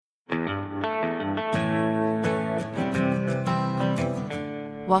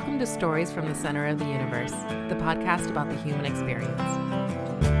Welcome to Stories from the Center of the Universe, the podcast about the human experience.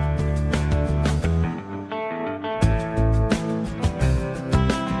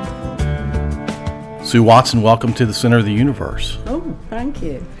 Sue Watson, welcome to the Center of the Universe. Oh, thank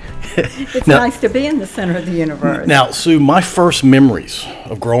you. It's nice to be in the center of the universe. Now, Sue, my first memories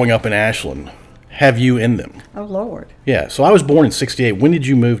of growing up in Ashland have you in them. Oh, Lord. Yeah, so I was born in 1968. When did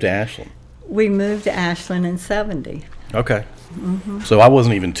you move to Ashland? We moved to Ashland in 1970. Okay. So I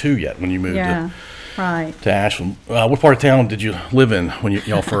wasn't even 2 yet when you moved Right. to Ashland. What part of town did you live in when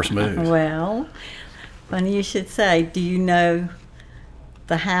y'all first moved? Well, funny you should say, do you know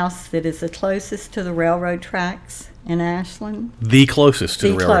the house that is the closest to the railroad tracks in Ashland? The closest to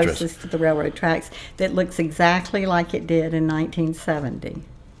the railroad tracks. The closest to the railroad tracks that looks exactly like it did in 1970.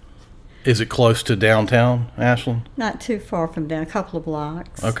 Is it close to downtown Ashland? Not too far from down, a couple of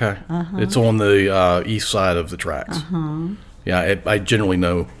blocks. Okay. It's on the east side of the tracks. Yeah, I generally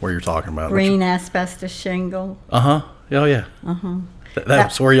know where you're talking about. Green asbestos shingle. Oh, yeah.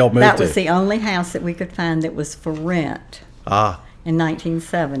 That's where y'all moved to. That was the only house that we could find that was for rent in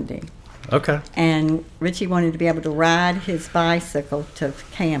 1970. Okay. And Richie wanted to be able to ride his bicycle to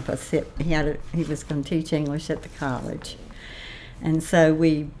campus. He was going to teach English at the college. And so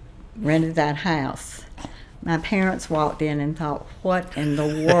we rented that house. My parents walked in and thought, what in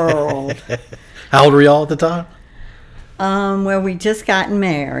the world? How old were y'all at the time? Well, we just gotten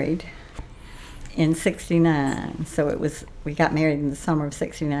married in 1969. So we got married in the summer of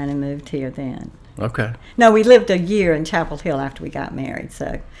 1969 and moved here then. Okay. No, we lived a year in Chapel Hill after we got married,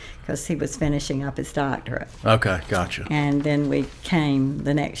 because he was finishing up his doctorate. Okay, gotcha. And then we came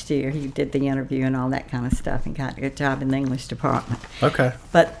the next year. He did the interview and all that kind of stuff and got a good job in the English department. Okay.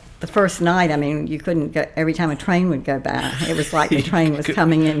 But the first night, you couldn't go, every time a train would go by, it was like the train was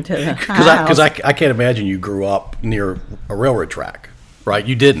coming into the house. Because I can't imagine you grew up near a railroad track, right?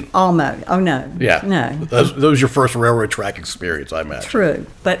 You didn't. Almost. Oh, no. Yeah. No. That was your first railroad track experience, I imagine. True.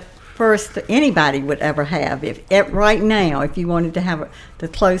 But first anybody would ever have, right now, if you wanted to have the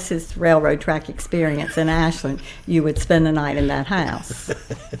closest railroad track experience in Ashland, you would spend the night in that house.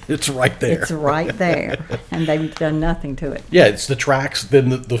 It's right there. It's right there, and they've done nothing to it. Yeah, it's the tracks, then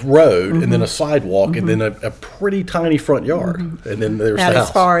the road, and then a sidewalk, and then a pretty tiny front yard, and then there's About the house.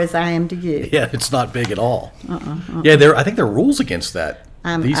 as far as I am to you. Yeah, it's not big at all. Yeah, I think there are rules against that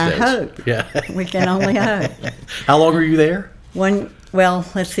these days. I hope. Yeah. We can only hope. How long were you there? Well,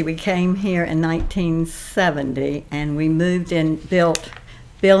 let's see, we came here in 1970, and we moved in, Bill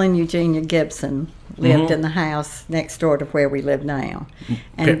and Eugenia Gibson lived in the house next door to where we live now.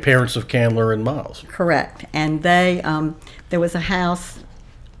 And Parents of Candler and Miles. correct. And they, there was a house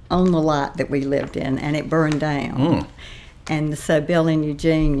on the lot that we lived in, and it burned down. And so Bill and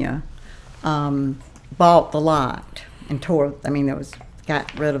Eugenia bought the lot and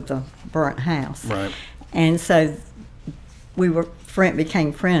got rid of the burnt house. Right. And so we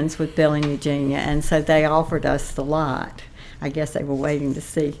became friends with Bill and Eugenia, and so they offered us the lot. I guess they were waiting to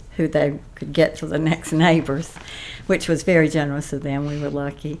see who they could get for the next neighbors, which was very generous of them. We were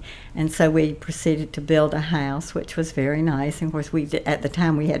lucky. And so we proceeded to build a house, which was very nice. And of course, at the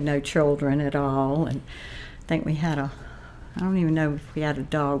time we had no children at all, and I think we had I don't even know if we had a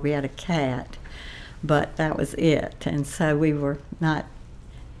dog, we had a cat, but that was it. And so we were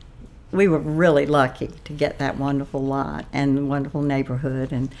really lucky to get that wonderful lot and the wonderful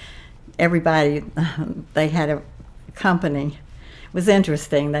neighborhood, and everybody, they had a company. It was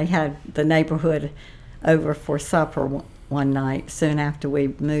interesting. They had the neighborhood over for supper one night soon after we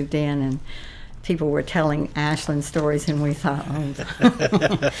moved in, and people were telling Ashland stories, and we thought,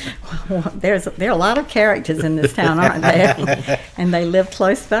 well, there are a lot of characters in this town, aren't there? And they live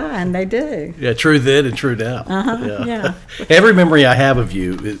close by, and they do. Yeah, true then and true now. Yeah. Every memory I have of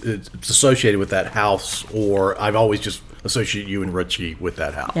you, it's associated with that house, or I've always just associated you and Richie with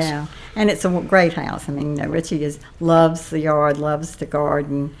that house. Yeah, and it's a great house. Richie loves the yard, loves to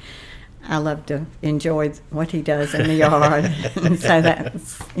garden. I love to enjoy what he does in the yard, and so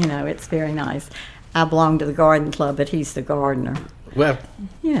that's, it's very nice. I belong to the garden club, but he's the gardener. Well,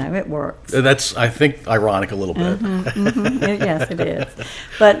 it works. That's, I think, ironic a little bit. Yes, it is.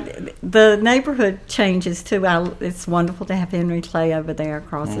 But the neighborhood changes too. It's wonderful to have Henry Clay over there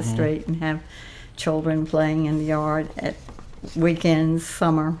across the street and have children playing in the yard at weekends,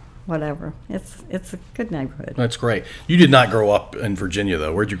 summer, whatever. It's a good neighborhood. That's great. You did not grow up in Virginia,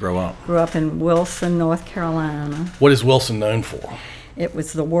 though. Where'd you grow up? Grew up in Wilson, North Carolina. What is Wilson known for? It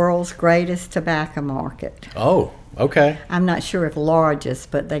was the world's greatest tobacco market. Oh, okay. I'm not sure if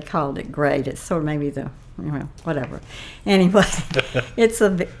largest, but they called it great. It's sort of maybe whatever. Anyway, it's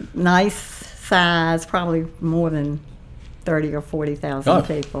a nice size, probably more than 30 or 40,000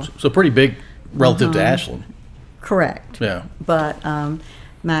 people. So pretty big relative to Ashland. Correct. Yeah. But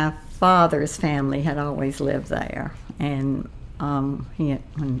my father's family had always lived there, and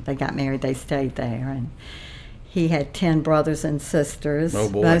when they got married, they stayed there. And he had 10 brothers and sisters, Oh,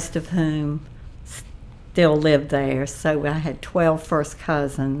 boy. most of whom still lived there. So I had 12 first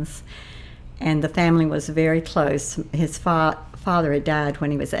cousins, and the family was very close. His father had died when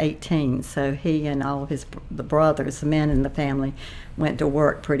he was 18, so he and all of the brothers, the men in the family, went to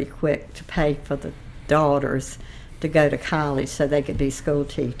work pretty quick to pay for the daughters to go to college so they could be school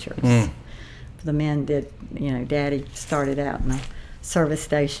teachers. The men did, Daddy started out in a service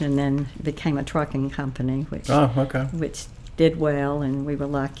station and then became a trucking company, which did well, and we were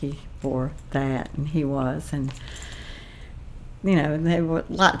lucky for that, and he was. And there were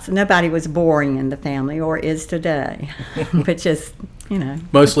nobody was boring in the family, or is today, which is,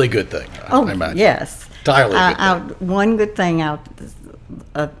 Mostly a good thing, I imagine. Yes. Entirely a good thing. One good thing out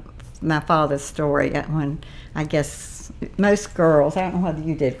of my father's story, when I guess most girls, I don't know whether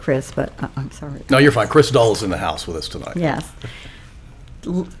you did, Chris, but I'm sorry. No, you're fine. Chris Dull is in the house with us tonight. Yes.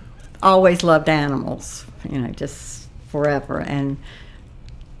 Always loved animals, just forever. And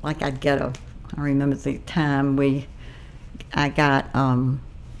like I remember the time I got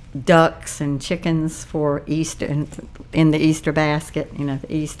ducks and chickens for Easter, in the Easter basket,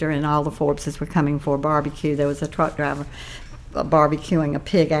 Easter, and all the Forbeses were coming for a barbecue. There was a truck driver barbecuing a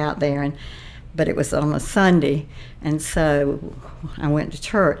pig out there, but it was on a Sunday, and so I went to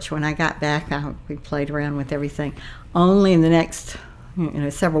church. When I got back, we played around with everything. Only in the next,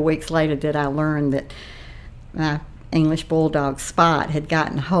 several weeks later did I learn that my English bulldog Spot had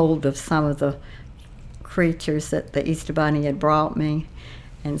gotten hold of some of the creatures that the Easter Bunny had brought me,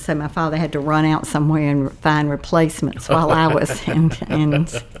 and so my father had to run out somewhere and find replacements while I was in.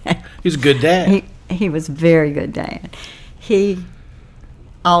 He's a good dad. He was a very good dad. He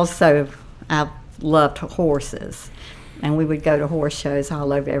also, I loved horses, and we would go to horse shows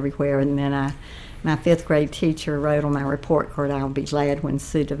all over everywhere. And then my fifth grade teacher wrote on my report card, "I'll be glad when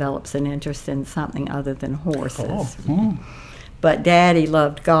Sue develops an interest in something other than horses." But Daddy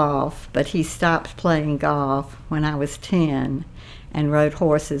loved golf, but he stopped playing golf when I was 10 and rode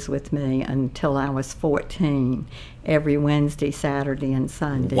horses with me until I was 14, every Wednesday, Saturday, and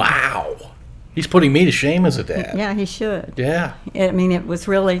Sunday. Wow. He's putting me to shame as a dad. Yeah, he should. Yeah. It was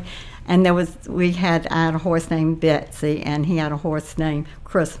really, and I had a horse named Betsy, and he had a horse named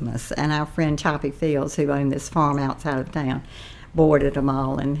Christmas, and our friend Choppy Fields, who owned this farm outside of town, boarded them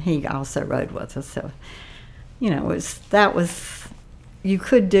all, and he also rode with us. So, you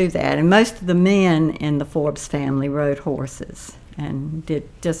could do that, and most of the men in the Forbes family rode horses and did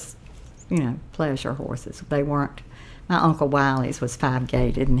just, pleasure horses. They weren't. My Uncle Wiley's was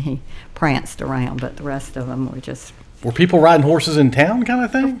 5-gated, and he pranced around, but the rest of them were just... Were people riding horses in town kind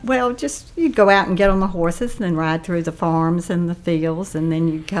of thing? Well, just you'd go out and get on the horses and then ride through the farms and the fields, and then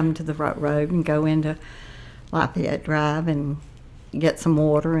you'd come to the road and go into Lafayette Drive and get some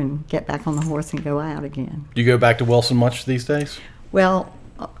water and get back on the horse and go out again. Do you go back to Wilson much these days? Well,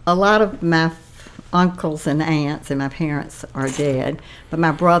 a lot of my uncles and aunts and my parents are dead, but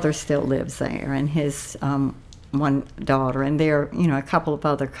my brother still lives there, and his one daughter, and there, a couple of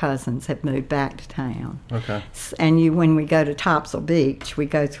other cousins have moved back to town. Okay. And when we go to Topsail Beach, we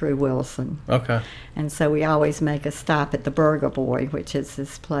go through Wilson. Okay. And so we always make a stop at the Burger Boy, which is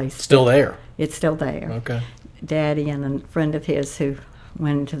this place. Still there? It's still there. Okay. Daddy and a friend of his who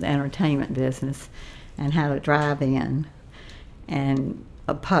went into the entertainment business and had a drive-in and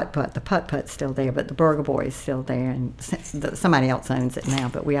a putt-putt. The putt-putt's still there, but the Burger Boy is still there, and somebody else owns it now,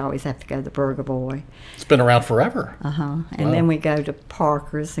 but we always have to go to the Burger Boy. It's been around forever. And Wow. then we go to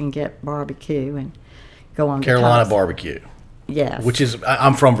Parker's and get barbecue and go on Carolina to barbecue. Yes. Which is,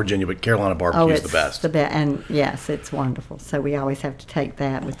 I'm from Virginia, but Carolina barbecue is the best. And yes, it's wonderful. So we always have to take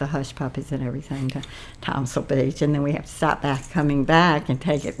that with the hush puppies and everything to Topsail Beach, and then we have to stop coming back and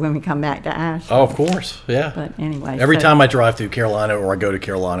take it when we come back to Ashland. Oh, of course, yeah. But anyway. Every time I drive through Carolina or I go to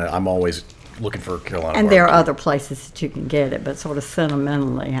Carolina, I'm always looking for Carolina And barbecue. there are other places that you can get it, but sort of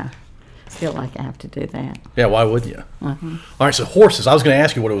sentimentally, I feel like I have to do that. Yeah, why wouldn't you? Uh-huh. All right, so horses. I was going to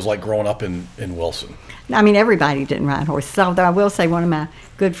ask you what it was like growing up in Wilson. I mean, everybody didn't ride horses, although I will say one of my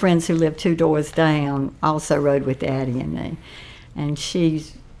good friends who lived 2 doors down also rode with Daddy and me. And she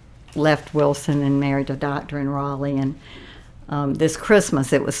left Wilson and married a doctor in Raleigh. And this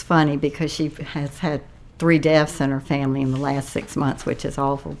Christmas, it was funny because she has had 3 deaths in her family in the last 6 months, which is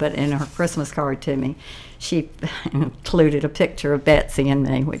awful. But in her Christmas card to me, she included a picture of Betsy and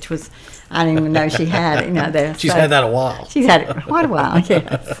me, which was, I didn't even know she had it. There. She's had that a while. She's had it for quite a while,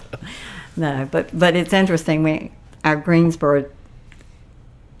 yes. No, but it's interesting. our Greensboro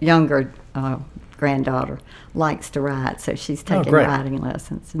younger granddaughter likes to ride, so she's taking great. riding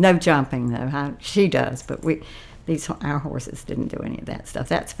lessons. No jumping though. She does, but our horses didn't do any of that stuff.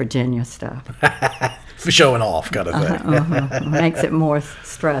 That's Virginia stuff. For showing off kind of thing. Makes it more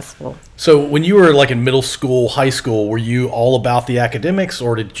stressful. So when you were like in middle school, high school, were you all about the academics,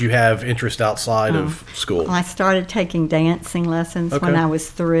 or did you have interest outside of school? I started taking dancing lessons when I was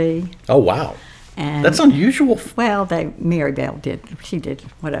 3. Oh, wow. And That's unusual. well, Mary Bell did. She did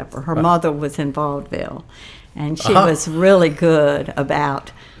whatever. Her mother was in vaudeville, and she was really good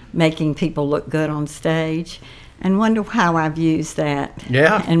about making people look good on stage. And wonder how I've used that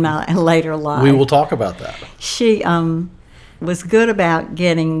in my later life. We will talk about that. She was good about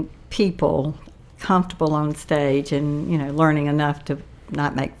getting people comfortable on stage and, learning enough to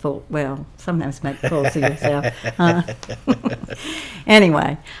not make sometimes make fools of yourself.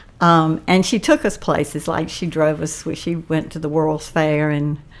 Anyway, and she took us places, like she drove us, she went to the World's Fair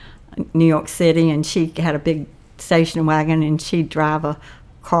in New York City, and she had a big station wagon, and she'd drive a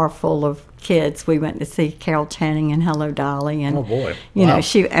car full of kids. We went to see Carol Channing and Hello Dolly, and oh boy,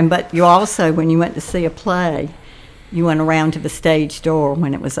 but you also, when you went to see a play, you went around to the stage door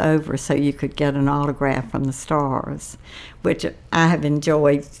when it was over, so you could get an autograph from the stars, which I have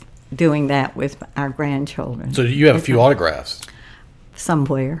enjoyed doing that with our grandchildren. So you have a few autographs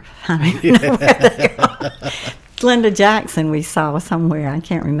somewhere. I don't even know where they are. Linda Jackson we saw somewhere. I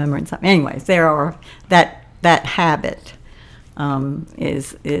can't remember. Anyways, there are that habit.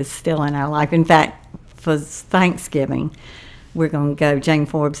 Is still in our life. In fact, for Thanksgiving, we're going to go. Jane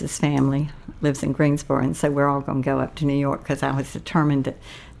Forbes' family lives in Greensboro, and so we're all going to go up to New York because I was determined that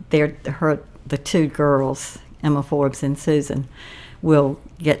the 2 girls, Emma Forbes and Susan, will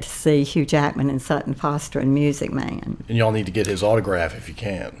get to see Hugh Jackman and Sutton Foster in Music Man. And y'all need to get his autograph if you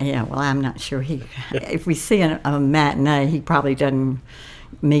can. Yeah, well, I'm not sure if we see a matinee, he probably doesn't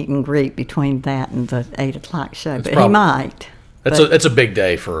meet and greet between that and the 8 o'clock show, but he might. It's a big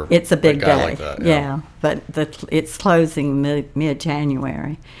day for it's a big guy day. Like that. Yeah, but it's closing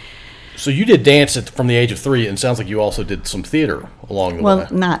mid-January. So you did dance from the age of 3, and it sounds like you also did some theater along the way. Well,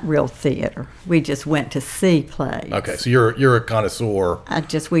 not real theater. We just went to see plays. Okay, so you're a connoisseur.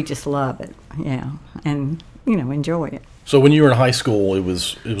 We just love it. Yeah, and enjoy it. So when you were in high school, it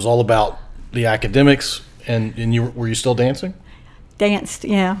was all about the academics, and were you still dancing?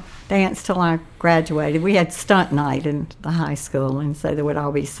 Danced till I graduated. We had stunt night in the high school, and so there would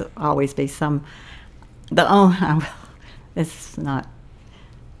always be some.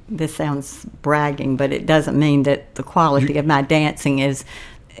 This sounds bragging, but it doesn't mean that the quality of my dancing is.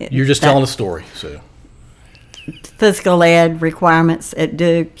 You're just telling a story, so. Physical ed requirements at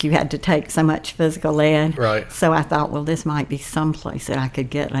Duke, you had to take so much physical ed. Right. So I thought, well, this might be someplace that I could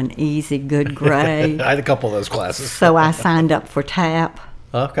get an easy, good grade. I had a couple of those classes. So I signed up for TAP.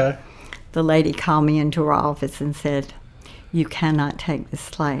 Okay. The lady called me into her office and said, "You cannot take this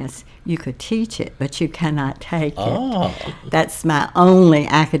class. You could teach it, but you cannot take it." That's my only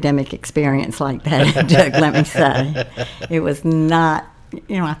academic experience like that at Duke, let me say. It was not,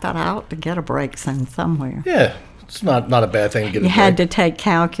 I thought I ought to get a break somewhere. Yeah, it's not a bad thing to get a break. You had to take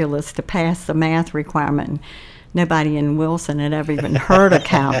calculus to pass the math requirement. Nobody in Wilson had ever even heard of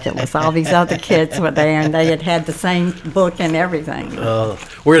calculus. All these other kids were there, and they had the same book and everything. We're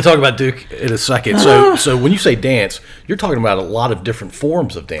going to talk about Duke in a second. So when you say dance, you're talking about a lot of different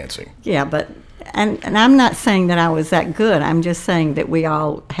forms of dancing. Yeah, but and I'm not saying that I was that good. I'm just saying that we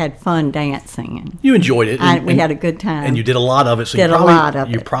all had fun dancing. And you enjoyed it. We had a good time. And you did a lot of it. So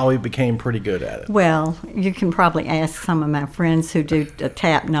you probably became pretty good at it. Well, you can probably ask some of my friends who do a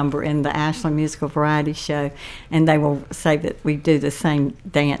tap number in the Ashland Musical Variety Show, and they will say that we do the same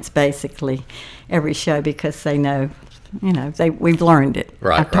dance basically every show because they know, we've learned it.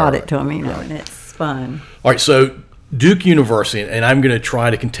 I've taught it to them, and it's fun. All right, so Duke University, and I'm going to try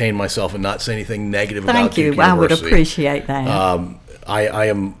to contain myself and not say anything negative about Duke University. Thank you. I would appreciate that. I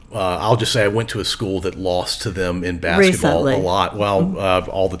am. I'll just say I went to a school that lost to them in basketball Recently. a lot. Well,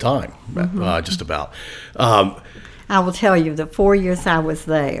 all the time, just about. I will tell you, the 4 years I was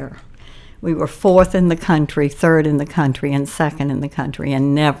there, we were 4th in the country, 3rd in the country, and 2nd in the country,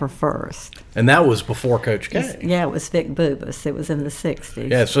 and never 1st. And that was before Coach K. It was Vic Bubas. It was in the 60s.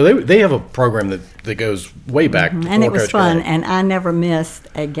 Yeah, so they have a program that goes way back before and it was Coach fun, K. and I never missed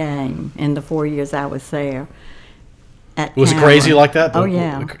a game in the 4 years I was there. Was it crazy like that? Oh,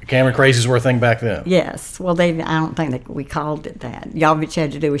 yeah. Cameron Crazies were a thing back then? Yes. Well, I don't think that we called it that. All you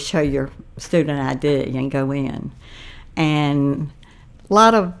had to do was show your student ID and go in. And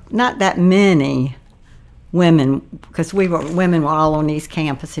not that many women, because women were all on East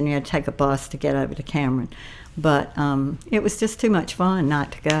Campus, and you had to take a bus to get over to Cameron. But it was just too much fun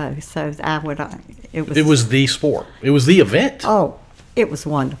not to go. So It was the sport. It was the event. Oh, it was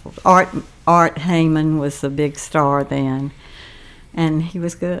wonderful. Art Heyman was the big star then, and he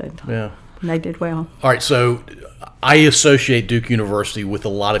was good. Yeah. They did well. All right, so I associate Duke University with a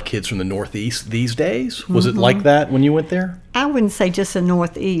lot of kids from the Northeast these days. Was it like that when you went there? I wouldn't say just the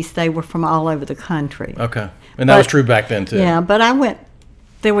Northeast. They were from all over the country. Okay. And that was true back then, too. Yeah, but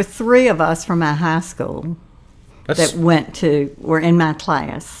there were 3 of us from my high school that were in my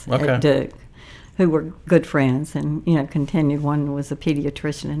class Okay. at Duke, who were good friends and, continued. One was a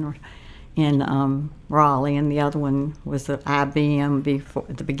pediatrician in Raleigh, and the other one was at IBM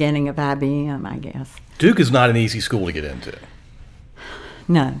at the beginning of IBM, I guess. Duke is not an easy school to get into.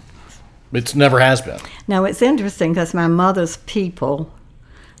 No. It never has been. No, it's interesting because my mother's people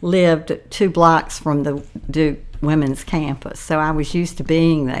lived 2 blocks from the Duke women's campus, so I was used to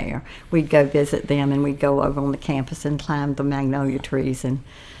being there. We'd go visit them, and we'd go over on the campus and climb the magnolia trees and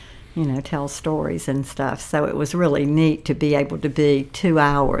tell stories and stuff. So it was really neat to be able to be 2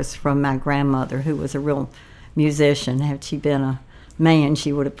 hours from my grandmother, who was a real musician. Had she been a man,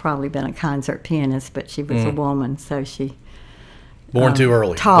 she would have probably been a concert pianist, but she was a woman, so she born too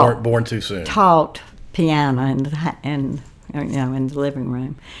early, born too soon. Taught piano in the living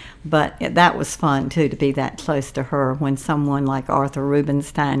room. But that was fun too, to be that close to her when someone like Arthur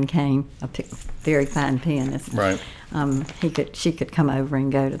Rubinstein came, a very fine pianist. Right. She could come over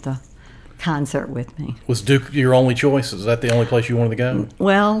and go to the concert with me. Was Duke your only choice? Is that the only place you wanted to go?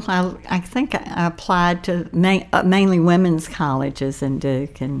 Well, I think I applied to mainly women's colleges in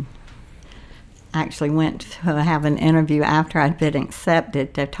Duke, and actually went to have an interview after I'd been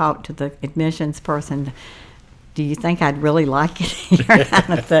accepted to talk to the admissions person. Do you think I'd really like it here,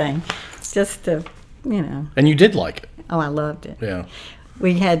 kind of thing, just to, And you did like it. Oh, I loved it. Yeah.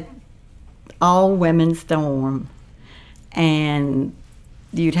 We had all women's dorm, and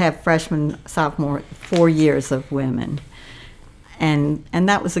you'd have freshman, sophomore, 4 years of women, and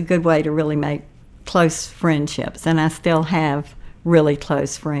that was a good way to really make close friendships. And I still have really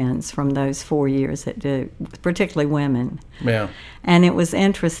close friends from those 4 years at Duke, particularly women. Yeah. And it was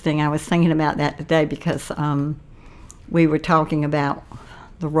interesting. I was thinking about that today because we were talking about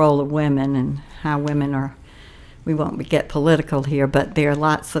the role of women and how women are, we won't get political here, but there are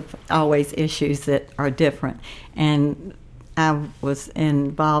lots of always issues that are different. And I was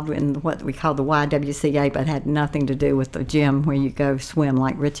involved in what we call the YWCA, but had nothing to do with the gym where you go swim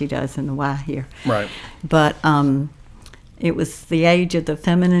like Richie does in the Y here. Right. But it was The Age of the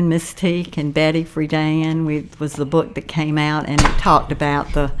Feminine Mystique, and Betty Friedan was the book that came out, and it talked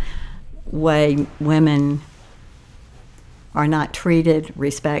about the way women are not treated,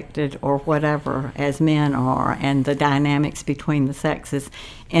 respected, or whatever as men are, and the dynamics between the sexes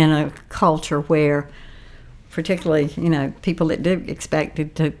in a culture where, particularly, people at Duke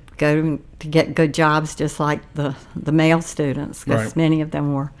expected to go to get good jobs just like the male students, because Right. many of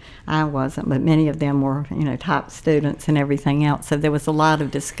them were, I wasn't, but many of them were, top students and everything else. So there was a lot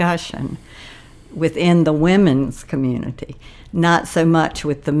of discussion within the women's community, not so much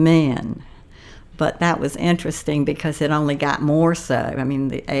with the men. But that was interesting because it only got more so. I mean,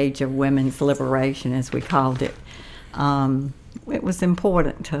 the age of women's liberation, as we called it. It was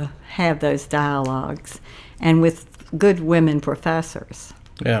important to have those dialogues, and with good women professors.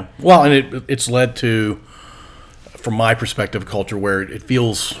 Yeah. Well, and it's led to, from my perspective, a culture where it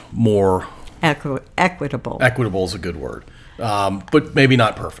feels more Equitable. equitable is a good word, but maybe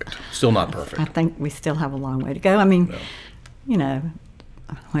not perfect. Still not perfect. I think we still have a long way to go. I mean, well,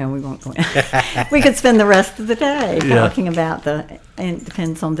 we won't go in. We could spend the rest of the day talking about it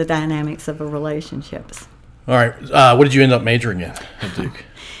depends on the dynamics of the relationships. All right. What did you end up majoring in at Duke?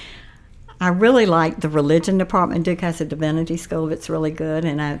 I really like the religion department. Duke has a divinity school that's really good,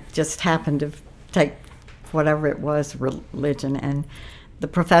 and I just happened to take whatever it was, religion, and the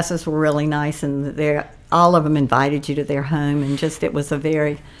professors were really nice, and all of them invited you to their home, and just it was a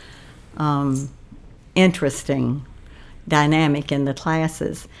very interesting dynamic in the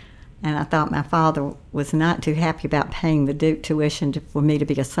classes. And I thought my father was not too happy about paying the Duke tuition for me to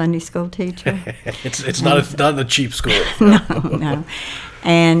be a Sunday school teacher. It's not a cheap school. No.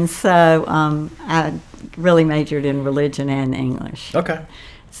 And so I really majored in religion and English. Okay.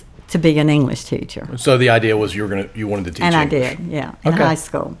 To be an English teacher. So the idea was you wanted to teach And English. I did, yeah, in Okay. high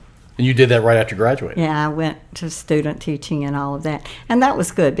school. And you did that right after graduating. Yeah, I went to student teaching and all of that. And that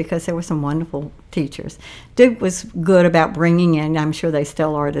was good because there were some wonderful teachers. Duke was good about bringing in, I'm sure they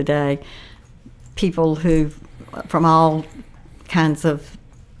still are today, people who, from all kinds of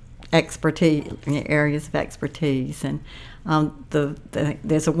expertise, areas of expertise. And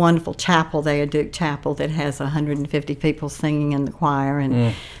There's a wonderful chapel there, Duke Chapel, that has 150 people singing in the choir,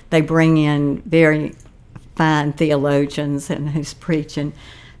 and they bring in very fine theologians and who's preaching.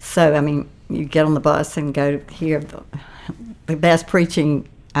 So, I mean, you get on the bus and go to hear the best preaching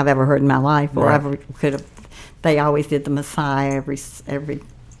I've ever heard in my life, or ever could have. They always did the Messiah every.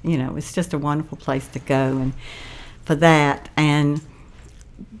 It's just a wonderful place to go, and for that. And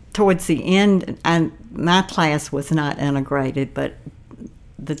towards the end, my class was not integrated, but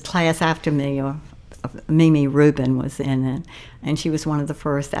the class after me, Mimi Rubin, was in it, and she was one of the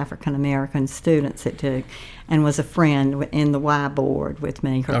first African American students at Duke, and was a friend in the Y board with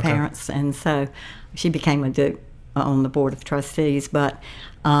me, her parents, and so she became a Duke on the board of trustees. But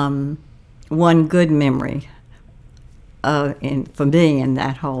one good memory for me in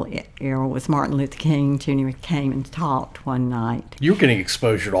that whole era was Martin Luther King Jr. came and talked one night. You were getting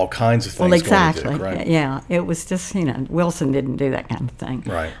exposure to all kinds of things. Well, exactly. Going to Duke, right? Yeah, it was just, Wilson didn't do that kind of thing.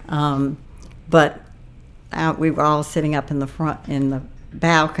 Right. But we were all sitting up in the front, in the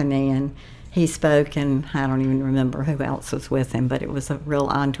balcony, and he spoke, and I don't even remember who else was with him, but it was a real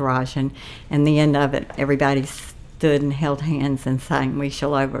entourage. And in the end of it, everybody stood and held hands and sang, "We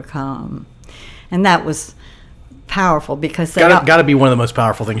Shall Overcome." And that was powerful because got to be one of the most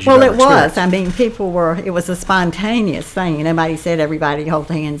powerful things you've ever experienced. Well, it was. I mean, it was a spontaneous thing. Nobody said everybody hold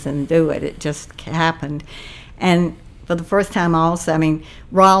hands and do it. It just happened. And for the first time also, I mean,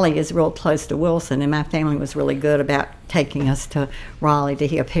 Raleigh is real close to Wilson, and my family was really good about taking us to Raleigh to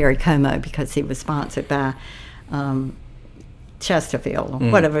hear Perry Como because he was sponsored by Chesterfield or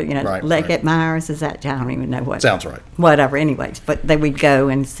whatever, Leggett Myers, is that? I don't even know what. Sounds right. Whatever, anyways. But they would go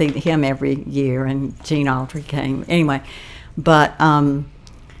and see him every year, and Gene Autry came. Anyway, but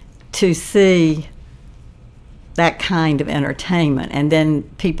to see that kind of entertainment, and then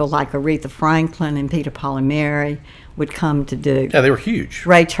people like Aretha Franklin and Peter Paul and Mary would come to Duke. Yeah, they were huge.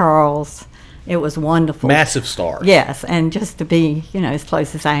 Ray Charles. It was wonderful. Massive stars. Yes, and just to be, as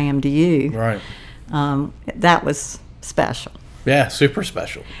close as I am to you. Right. That was special. Yeah, super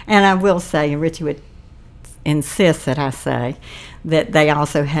special. And I will say, and Richie would insist that I say, that they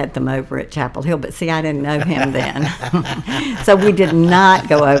also had them over at Chapel Hill. But see, I didn't know him then. So we did not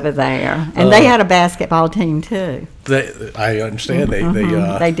go over there. And they had a basketball team, too. I understand.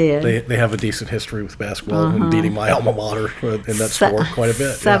 They did. They have a decent history with basketball and beating my alma mater in that sport quite a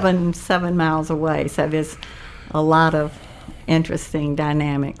bit. Seven miles away. So there's a lot of interesting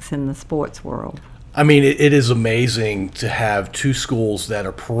dynamics in the sports world. I mean, it is amazing to have two schools that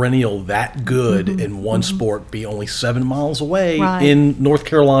are perennial that good in one sport be only 7 miles away in North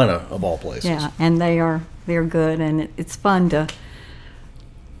Carolina, of all places. Yeah, and they're good, and it's fun to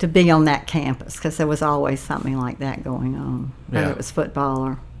be on that campus because there was always something like that going on, whether it was football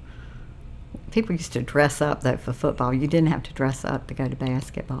or people used to dress up, though, for football. You didn't have to dress up to go to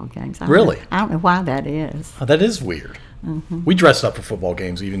basketball games. Really? I don't know why that is. Oh, that is weird. We dressed up for football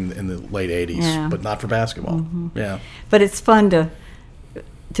games even in the late 80s, but not for basketball. Yeah. But it's fun to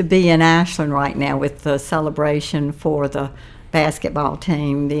be in Ashland right now with the celebration for the basketball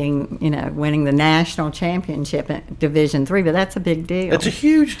team being, winning the national championship in Division III, but that's a big deal. That's a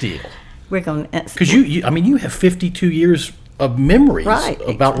huge deal. We're going because you have 52 years of memories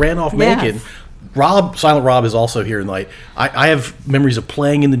about Randolph-Macon. Yes. Silent Rob is also here tonight. I have memories of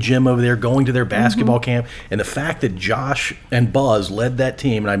playing in the gym over there, going to their basketball camp, and the fact that Josh and Buzz led that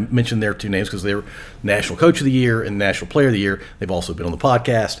team, and I mentioned their two names because they were National Coach of the Year and National Player of the Year. They've also been on the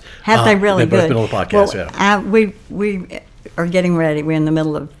podcast. Have they really? They've both been on the podcast, we are getting ready. We're in the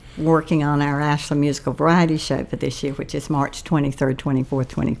middle of working on our Ashland Musical Variety Show for this year, which is March 23rd, 24th,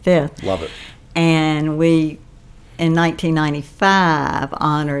 25th. Love it. And we, in 1995,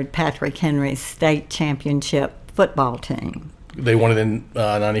 honored Patrick Henry's state championship football team. They won it in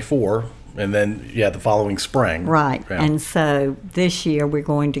 94, and then, the following spring. Right. Yeah. And so this year we're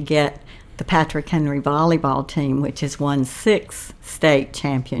going to get the Patrick Henry volleyball team, which has won 6 state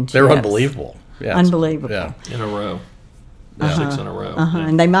championships. They're unbelievable. Yeah, unbelievable. In a row. 6 in a row. Yeah.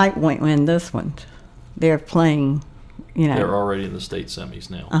 And they might win this one. They're playing... They're already in the state semis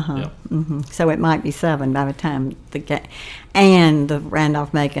now. So it might be 7 by the time the game. And the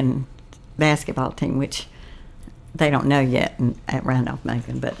Randolph-Macon basketball team, which they don't know yet at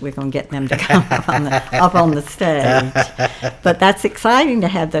Randolph-Macon, but we're going to get them to come up on the stage. But that's exciting to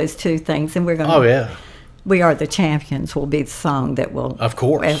have those two things, and we're going to. Oh yeah. We Are the Champions will be the song that will, of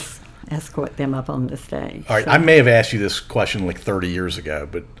course, escort them up on the stage. All right, so. I may have asked you this question like 30 years ago,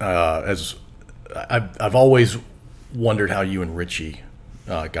 but as I've always wondered how you and Richie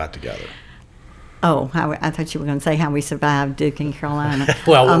got together. Oh, I thought you were going to say how we survived Duke in Carolina.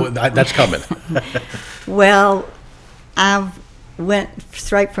 Well, that's coming. Well, I went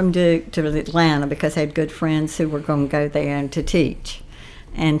straight from Duke to Atlanta because I had good friends who were going to go there and to teach,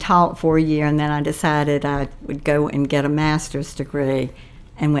 and taught for a year, and then I decided I would go and get a master's degree,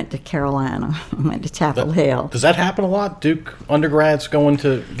 and went to Carolina. Went to Chapel Hill. Does that happen a lot? Duke undergrads going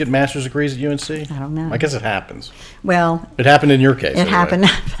to get master's degrees at UNC? I don't know. I guess it happens. Well, it happened in your case. It happened in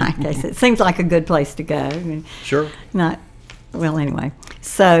my case. It seems like a good place to go. Sure. Anyway.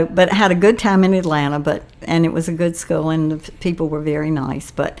 So, but I had a good time in Atlanta, and it was a good school, and the people were very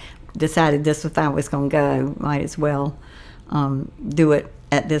nice, but decided this, if I was going to go, might as well do it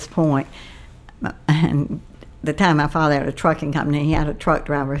at this point. And the time my father had a trucking company, he had a truck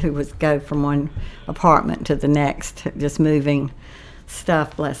driver who would go from one apartment to the next, just moving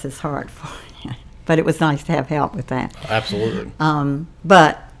stuff, bless his heart. But it was nice to have help with that. Absolutely.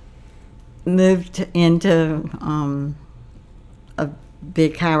 But moved into a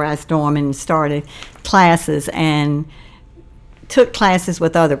big high-rise dorm and started classes and took classes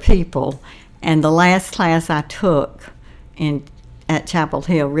with other people. And the last class I took at Chapel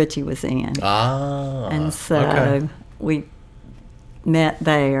Hill, Richie was in. And so we met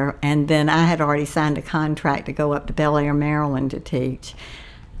there, and then I had already signed a contract to go up to Bel Air, Maryland to teach.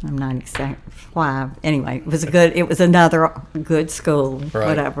 I'm not exactly why. Anyway, it was another good school,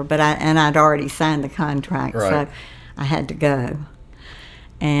 whatever. But I'd already signed the contract, so I had to go.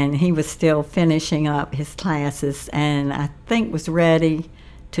 And he was still finishing up his classes, and I think was ready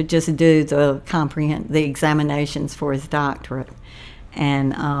to just do the examinations for his doctorate.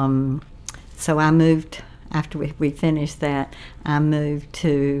 And so I moved, after we finished that, I moved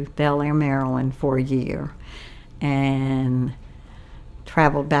to Bel Air, Maryland for a year, and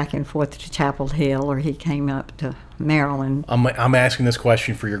traveled back and forth to Chapel Hill, or he came up to Maryland. I'm asking this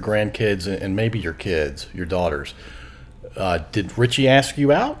question for your grandkids and maybe your kids, your daughters. Did Richie ask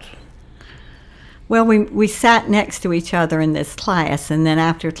you out? Well, we sat next to each other in this class, and then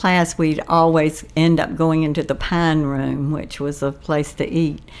after class we'd always end up going into the Pine Room, which was a place to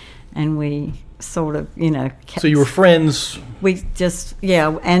eat, and we sort of, So you were friends? We just,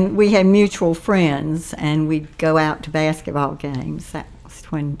 and we had mutual friends, and we'd go out to basketball games. That was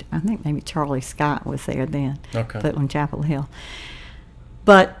when, I think maybe Charlie Scott was there then, but on Chapel Hill.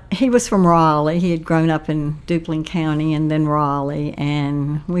 But he was from Raleigh. He had grown up in Duplin County and then Raleigh,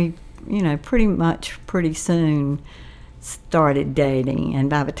 and we pretty soon started dating. And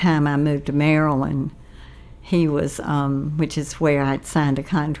by the time I moved to Maryland, he was, which is where I'd signed a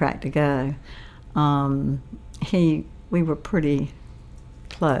contract to go, we were pretty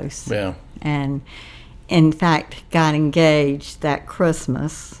close. Yeah. And in fact, got engaged that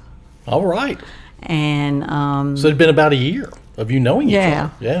Christmas. All right. And so it'd been about a year of you knowing each other.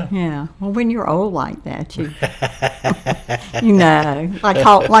 Yeah. Well, when you're old like that, you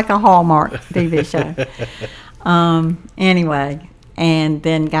like a Hallmark TV show. Anyway, and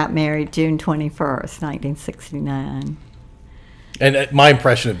then got married June 21st, 1969. And my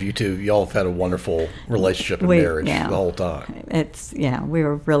impression of you two, y'all have had a wonderful relationship and marriage the whole time. We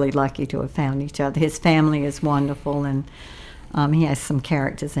were really lucky to have found each other. His family is wonderful, and he has some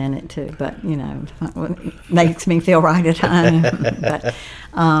characters in it too, but makes me feel right at home. But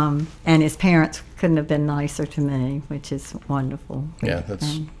and his parents couldn't have been nicer to me, which is wonderful. Yeah,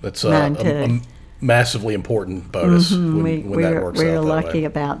 that's a massively important bonus when that works out. We were lucky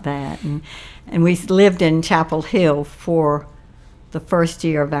about that, and we lived in Chapel Hill for the first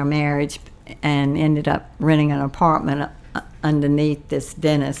year of our marriage, and ended up renting an apartment underneath this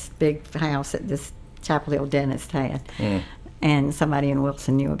dentist, big house that this Chapel Hill dentist had. And somebody in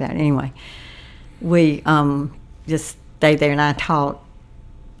Wilson knew about it. Anyway, we just stayed there, and I taught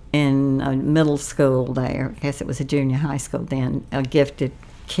in a middle school there. I guess it was a junior high school then, gifted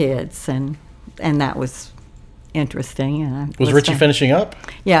kids, and that was interesting. And was Richie finishing up?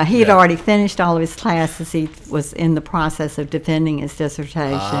 Yeah, he had already finished all of his classes. He was in the process of defending his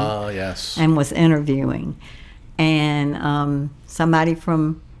dissertation. Oh, yes. And was interviewing. And somebody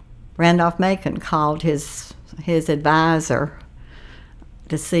from Randolph-Macon called his advisor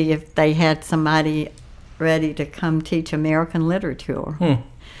to see if they had somebody ready to come teach American literature.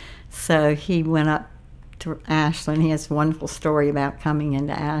 So he went up to Ashland. He has a wonderful story about coming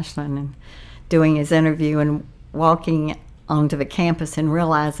into Ashland and doing his interview and walking onto the campus and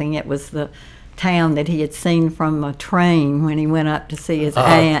realizing it was the town that he had seen from a train when he went up to see his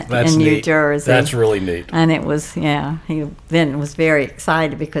aunt in New Jersey. That's really neat. And it was, he then was very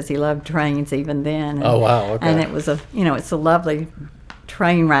excited because he loved trains even then. And, oh, wow, okay. And it was it's a lovely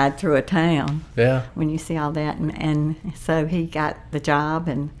train ride through a town. Yeah. When you see all that. And so he got the job,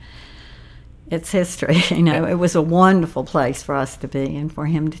 and it's history. It was a wonderful place for us to be and for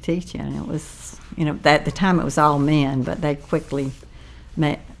him to teach in. It was, at the time it was all men, but they quickly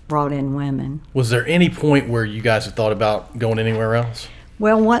brought in women. Was there any point where you guys had thought about going anywhere else?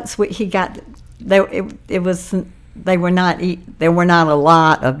 Well, once he got there, there were not a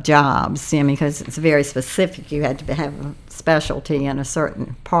lot of jobs. Because it's very specific. You had to have a specialty in a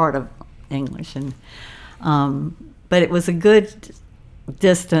certain part of English, and but it was a good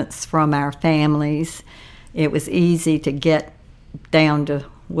distance from our families. It was easy to get down to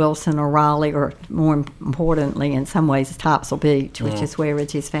Wilson or Raleigh, or more importantly, in some ways, Topsail Beach, which is where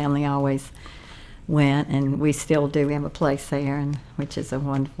Richie's family always went, and we still do have a place there, and which is a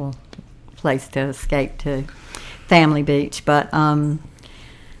wonderful place to escape to, Family Beach. But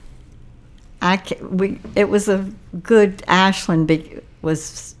it was a good. Ashland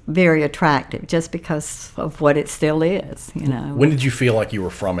was very attractive just because of what it still is. When did you feel like you were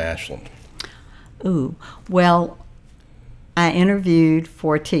from Ashland? Well, I interviewed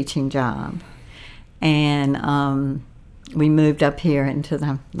for a teaching job, and we moved up here into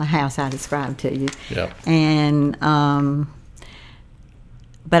the house I described to you. Yeah. And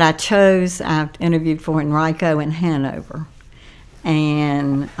but I interviewed for Enrico in Hanover,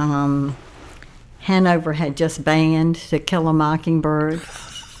 and Hanover had just banned To Kill a Mockingbird.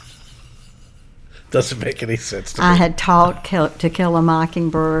 Doesn't make any sense to me. I had taught To Kill a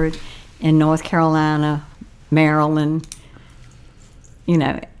Mockingbird in North Carolina, Maryland,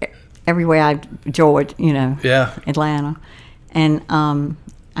 everywhere Georgia, Yeah. Atlanta. And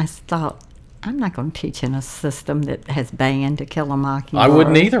I thought, I'm not going to teach in a system that has banned To Kill a Mockingbird. I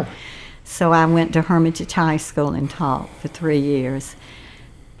wouldn't either. So I went to Hermitage High School and taught for 3 years.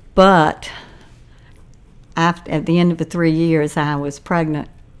 But at the end of the 3 years, I was pregnant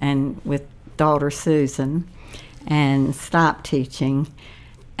and with daughter Susan, and stopped teaching,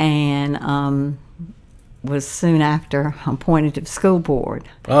 and was soon after appointed to the school board.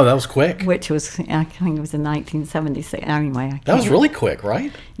 Oh, that was quick. Which was, I think it was in 1976. Anyway, that was really quick,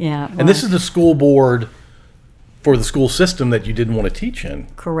 right? Yeah. And this is the school board for the school system that you didn't want to teach in.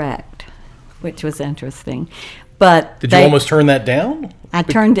 Correct, which was interesting. But did you almost turn that down? I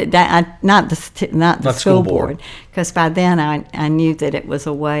turned it down. Not the school board, because by then I knew that it was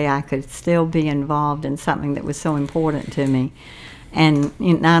a way I could still be involved in something that was so important to me. And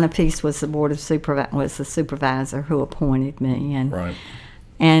Nina Peace was the supervisor who appointed me, and right.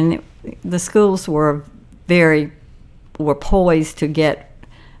 And the schools were poised to get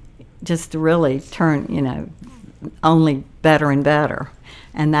just to really turn only better and better.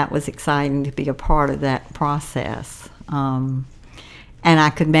 And that was exciting to be a part of that process. And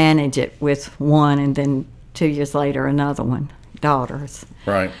I could manage it with one, and then 2 years later, another one, daughters.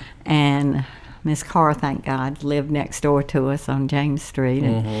 Right. And Miss Carr, thank God, lived next door to us on James Street,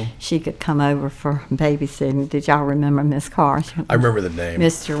 and she could come over for babysitting. Did y'all remember Miss Carr? I remember the name.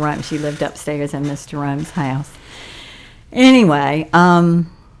 Mr. Rome. She lived upstairs in Mr. Rome's house. Anyway, no,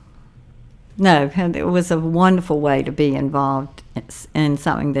 it was a wonderful way to be involved in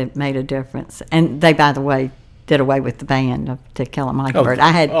something that made a difference. And they, by the way, did away with the ban of To Kill a Mockingbird.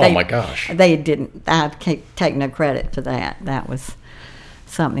 My gosh. They didn't. I take no credit for that. That was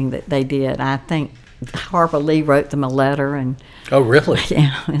something that they did. I think Harper Lee wrote them a letter, and oh, really?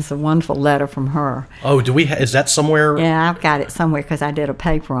 Yeah, it's a wonderful letter from her. Oh, do we? Is that somewhere? Yeah, I've got it somewhere because I did a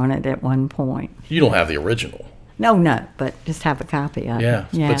paper on it at one point. You don't have the original. No, but just have a copy of it.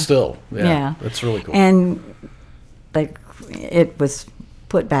 Yeah, but still, yeah, that's really cool. And it was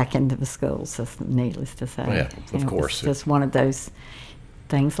put back into the school system, needless to say. Yeah, of course. It's just one of those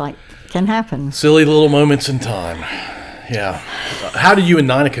things can happen. Silly little moments in time. Yeah. How did you and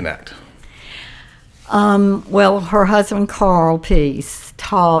Nina connect? Well, her husband, Carl Peace,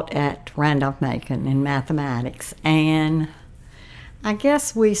 taught at Randolph-Macon in mathematics, and I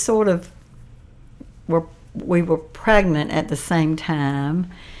guess we sort of we were pregnant at the same time,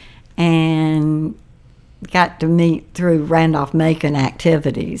 and got to meet through Randolph-Macon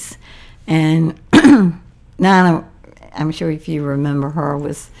activities. And Nina, I'm sure if you remember her,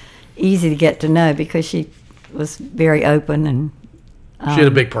 was easy to get to know because she was very open, and she had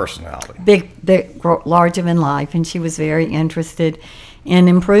a big personality. Big, larger than life, and she was very interested in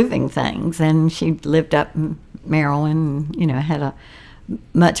improving things. And she lived up in Maryland, and, had a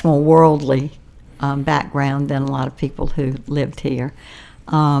much more worldly background than a lot of people who lived here.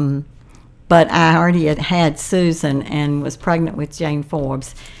 But I already had Susan and was pregnant with Jane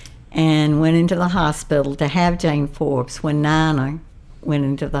Forbes, and went into the hospital to have Jane Forbes when Nina went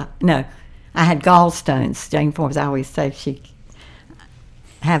into I had gallstones. Jane Forbes, I always say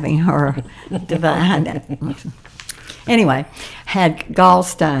having her divide. Anyway, had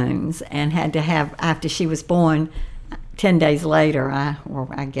gallstones and had to have, after she was born, 10 days later, I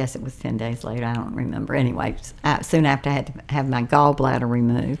guess it was 10 days later, I don't remember. Anyway, soon after I had to have my gallbladder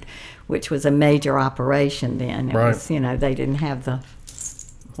removed, which was a major operation then. It was, they didn't have the,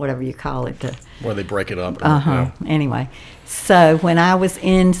 whatever you call it. Where they break it up. Anyway, so when I was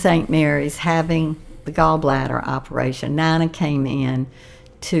in St. Mary's having the gallbladder operation, Nina came in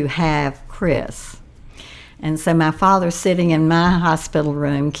to have Chris. And so my father's sitting in my hospital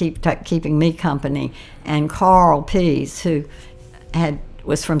room, keeping me company, and Carl Pease, who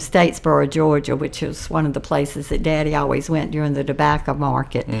was from Statesboro, Georgia, which was one of the places that Daddy always went during the tobacco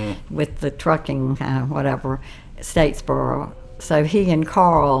market with the trucking, Statesboro. So he and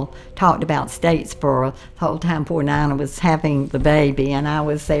Carl talked about Statesboro the whole time poor Nina was having the baby, and I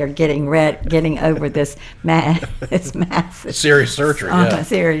was there getting over this massive serious surgery.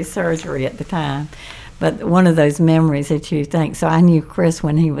 Serious surgery at the time. But one of those memories that you think. So I knew Chris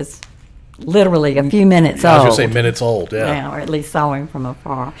when he was literally a few minutes old. I was going to say minutes old, or at least saw him from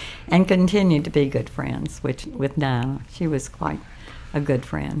afar, and continued to be good friends with Nina. She was quite a good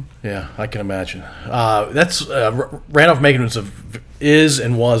friend. Yeah, I can imagine. That's Randolph-Macon is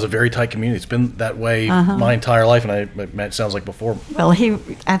and was a very tight community. It's been that way my entire life, and it sounds like before. Well,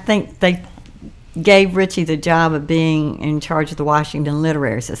 I think they gave Richie the job of being in charge of the Washington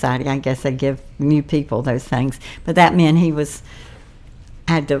Literary Society. I guess they give new people those things, but that meant he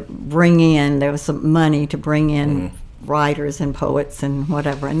had to bring in. There was some money to bring in writers and poets and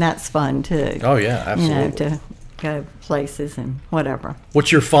whatever, and that's fun too. Oh yeah, absolutely. To go places and whatever.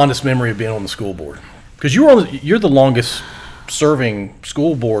 What's your fondest memory of being on the school board? Because you're the longest serving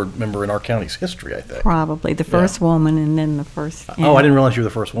school board member in our county's history, I think. Probably the first woman, and then the first. Oh, I didn't realize you were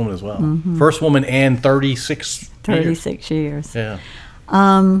the first woman as well. Mm-hmm. First woman and 36 years. Yeah.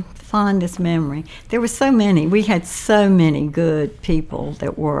 Fondest memory. There were so many. We had so many good people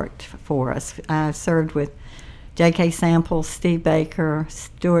that worked for us. I served with J.K. Sample, Steve Baker,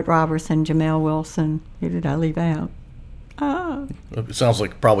 Stuart Robertson, Jamel Wilson. Who did I leave out? It sounds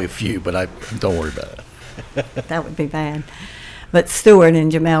like probably a few, but don't worry about it. That would be bad. But Stuart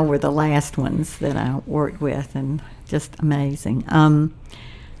and Jamel were the last ones that I worked with, and just amazing.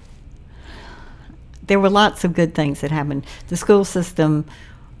 There were lots of good things that happened. The school system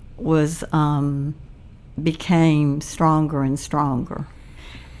became stronger and stronger,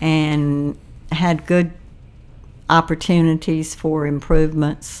 and had good opportunities for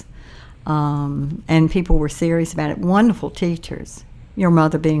improvements, and people were serious about it. Wonderful teachers, your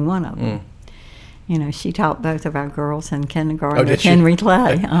mother being one of them. She taught both of our girls in kindergarten at Henry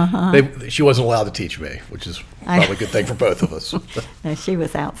Clay. She wasn't allowed to teach me, which is probably a good thing for both of us. No, she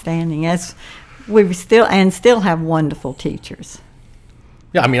was outstanding. As we still have wonderful teachers.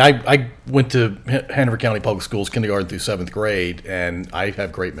 Yeah, I mean, I went to Hanover County Public Schools kindergarten through 7th grade, and I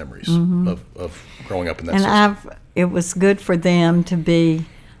have great memories of growing up in that system. It was good for them to be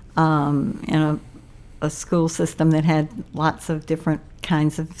in a school system that had lots of different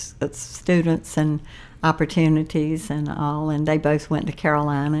kinds of students and opportunities and all, and they both went to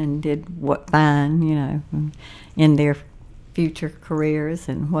Carolina and did fine, in their future careers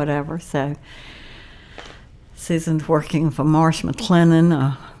and whatever. So Susan's working for Marsh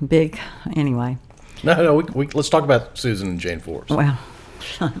McLennan, anyway. No, let's talk about Susan and Jane Forbes. Well,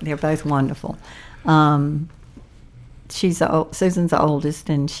 they're both wonderful. Susan's the oldest,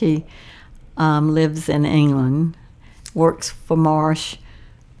 and she lives in England, works for Marsh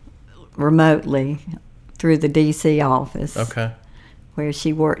remotely through the D.C. office. Okay. Where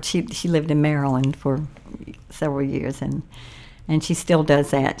she worked. She lived in Maryland for several years, and she still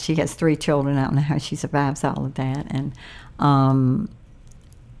does that. She has 3 children. I don't know how she survives all of that. And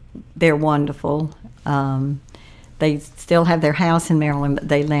they're wonderful. They still have their house in Maryland, but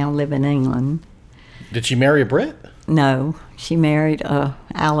they now live in England. Did she marry a Brit? No. She married a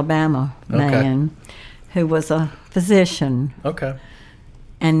Alabama man who was a physician. Okay.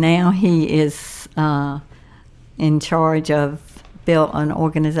 And now he is in charge of an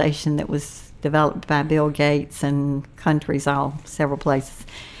organization that was developed by Bill Gates and countries, several places,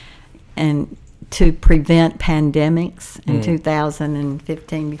 and to prevent pandemics in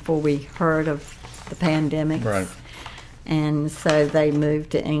 2015, before we heard of the pandemics. Right. And so they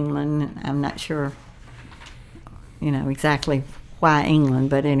moved to England. I'm not sure, exactly why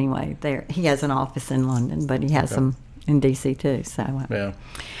England, but anyway, he has an office in London, but he has some in D.C. too. So yeah.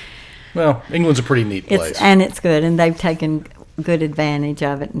 Well, England's a pretty neat place. It's good, and they've taken good advantage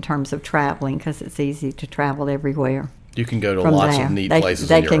of it in terms of traveling, because it's easy to travel everywhere. You can go to lots of neat places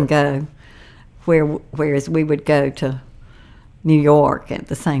they in Europe. Can go whereas we would go to New York at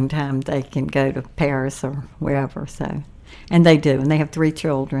the same time they can go to Paris or wherever. So And they do, and they have 3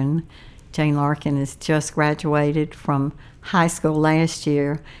 children. Jane Larkin has just graduated from high school last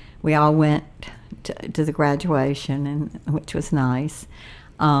year. We all went to the graduation, which was nice.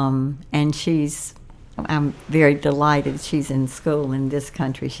 And I'm very delighted she's in school in this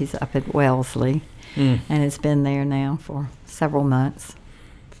country. She's up at Wellesley and has been there now for several months.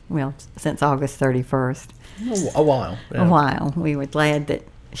 Well, since August 31st. A while. Yeah. A while. We were glad that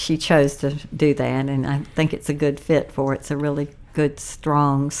she chose to do that, and I think it's a good fit for her. It's a really good,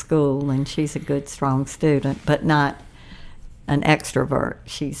 strong school, and she's a good, strong student, but not an extrovert.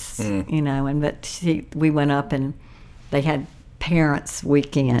 She's, we went up and they had parents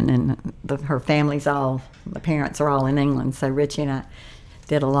weekend, and her family's the parents are all in England, so Richie and I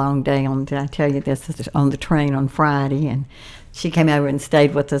did a long day did I tell you this, on the train on Friday, and she came over and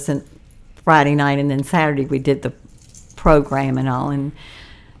stayed with us on Friday night, and then Saturday we did the program and all, and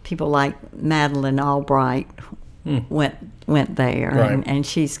people like Madeleine Albright went there, right. and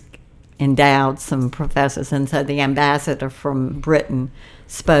she's endowed some professors, and so the ambassador from Britain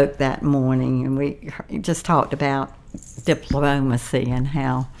spoke that morning, and we just talked about diplomacy and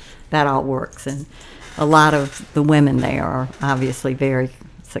how that all works, and a lot of the women there are obviously very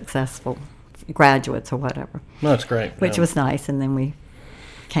successful graduates or whatever. No, that's great. Which was nice, and then we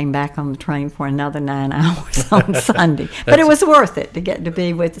came back on the train for another 9 hours on Sunday. But it was worth it to get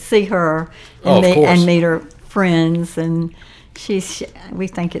to see her and meet her friends, and we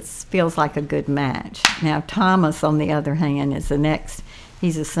think it feels like a good match. Now Thomas, on the other hand, is the next.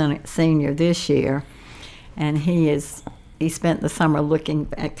 He's a senior this year, and he spent the summer looking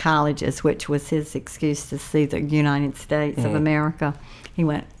at colleges, which was his excuse to see the United States of America. He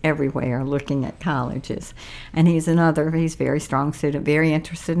went everywhere looking at colleges. And he's a very strong student, very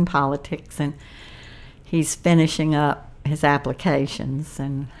interested in politics, and he's finishing up his applications,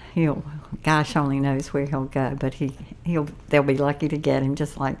 and gosh only knows where he'll go, but they'll be lucky to get him,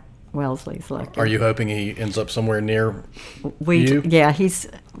 just like Wellesley's lucky. Are you hoping he ends up somewhere near you? Yeah,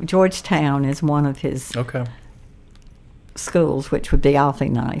 Georgetown is one of his schools, which would be awfully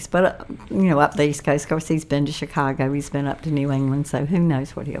nice. But, up the East Coast, of course, he's been to Chicago, he's been up to New England, so who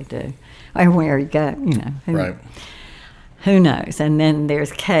knows what he'll do or where he go, Right. Who knows? And then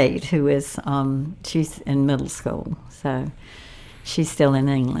there's Kate, who is, she's in middle school, so she's still in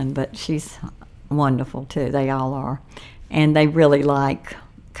England, but she's wonderful too. They all are. And they really like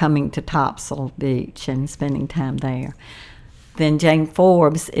coming to Topsail Beach and spending time there. Then Jane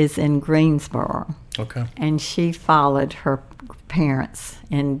Forbes is in Greensboro. Okay. And she followed her parents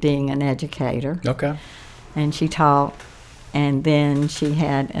in being an educator. Okay. And she taught, and then she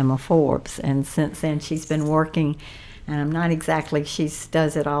had Emma Forbes. And since then she's been working, and I'm not exactly, she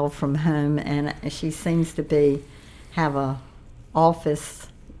does it all from home, and she seems to have a office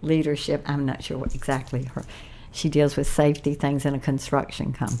leadership. I'm not sure what exactly she deals with safety things in a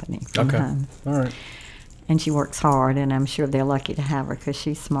construction company from home. All right. And she works hard, and I'm sure they're lucky to have her because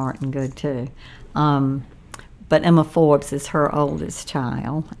she's smart and good too. But Emma Forbes is her oldest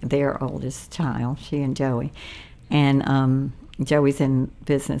child, their oldest child, she and Joey. And Joey's in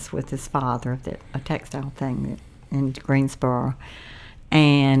business with his father, a textile thing in Greensboro.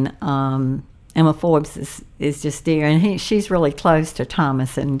 And Emma Forbes is just dear, and she's really close to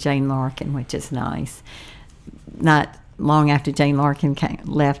Thomas and Jane Larkin, which is nice. Not long after Jane Larkin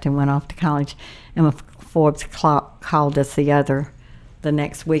left and went off to college, Emma Forbes called us the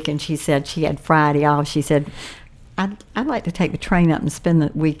next week, and she said she had Friday off. She said, I'd like to take the train up and spend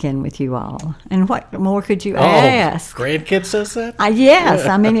the weekend with you all. And what more could you ask? Grandkid says that? Yes.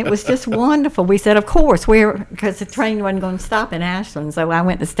 I mean, it was just wonderful. We said, of course, because the train wasn't going to stop in Ashland. So I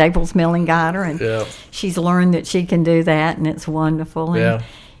went to Staples Mill and got her, and she's learned that she can do that, and it's wonderful. And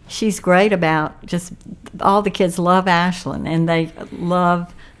she's great about just all the kids love Ashland, and they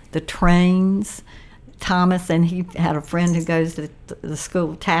love the trains. Thomas, and he had a friend who goes to the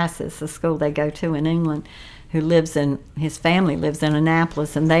school, Tassus, the school they go to in England, his family lives in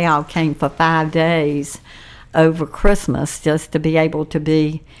Annapolis, and they all came for 5 days over Christmas just to be able to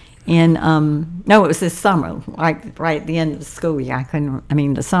be in, it was this summer, right at the end of the school year.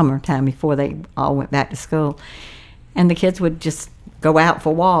 The summertime before they all went back to school. And the kids would just go out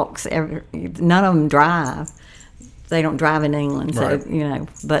for walks. None of them drive. They don't drive in England, so,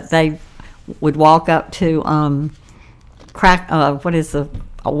 but they would walk up to a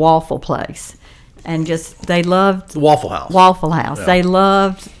waffle place, and they loved Waffle House. Waffle House.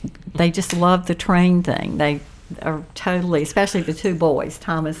 Yeah. They just loved the train thing. They are totally, especially the 2 boys,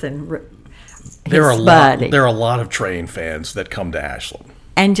 Thomas and his buddy. There are a lot of train fans that come to Ashland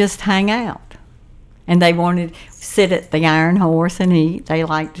and just hang out. And they wanted to sit at the Iron Horse and eat. They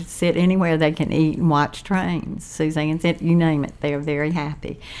like to sit anywhere they can eat and watch trains. Suzanne said, you name it, they're very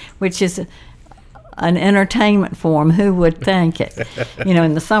happy, which is an entertainment form. Who would think it?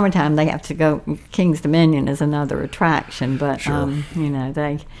 In the summertime they have to go. King's Dominion is another attraction, but sure.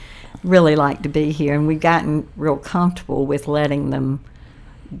 They really like to be here, and we've gotten real comfortable with letting them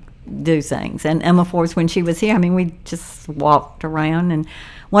do things. And Emma Forbes, when she was here, we just walked around, and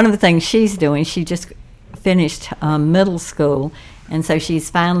one of the things she's doing, she just finished middle school, and so she's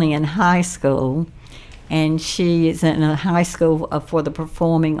finally in high school, and she is in a high school for the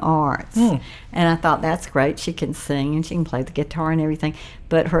performing arts. And I thought, that's great. She can sing and she can play the guitar and everything,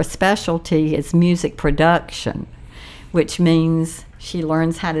 but her specialty is music production, which means she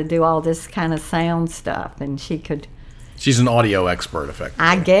learns how to do all this kind of sound stuff, and she's an audio expert, effectively.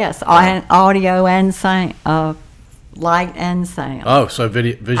 I guess, audio and sound, light and sound. Oh, so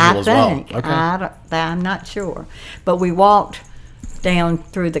visual as well. Okay. I'm not sure. But we walked down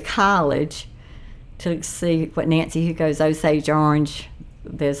through the college to see what Nancy Hugo's Osage orange.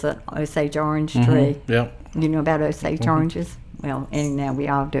 There's an Osage orange tree. Yeah. You know about Osage oranges? Well, and now we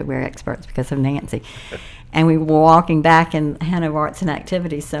all do. We're experts because of Nancy. And we were walking back, and Hanover Arts and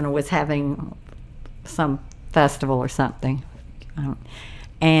Activity Center was having some festival or something.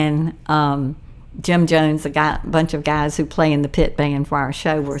 And Jim Jones, a bunch of guys who play in the pit band for our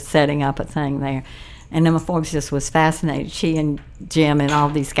show, were setting up a thing there. And Emma Forbes just was fascinated. She and Jim and all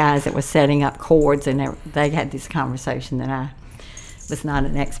these guys that were setting up chords, and they had this conversation that I was not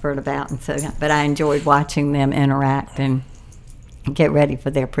an expert about, but I enjoyed watching them interact and get ready for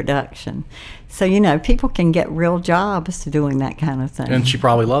their production. So, people can get real jobs doing that kind of thing. And she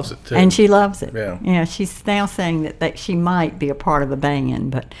probably loves it, too. And she loves it. Yeah. She's now saying that she might be a part of a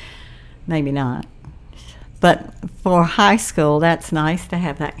band, but maybe not. But for high school, that's nice to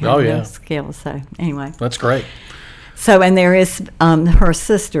have that kind of skill. So, anyway. That's great. So, and there is, her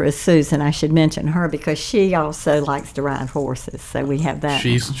sister is Susan. I should mention her because she also likes to ride horses. So we have that.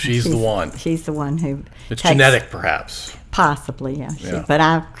 She's the one. She's the one who It's genetic, perhaps. Possibly, yeah. But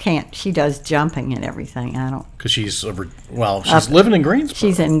I can't. She does jumping and everything. I don't. Because she's living in Greensboro.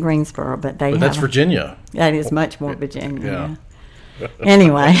 She's in Greensboro, but that's Virginia. That is much more Virginia. Yeah.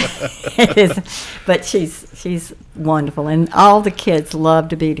 Anyway, it is. But she's wonderful, and all the kids love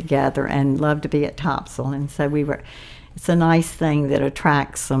to be together and love to be at Topsail, and so we were. It's a nice thing that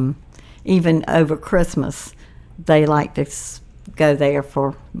attracts them. Even over Christmas, they like to go there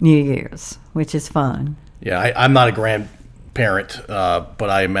for New Year's, which is fun. Yeah, I'm not a grandparent, but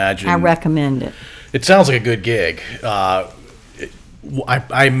I imagine... I recommend it. It sounds like a good gig. I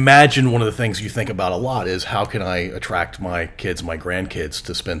imagine one of the things you think about a lot is how can I attract my kids, my grandkids,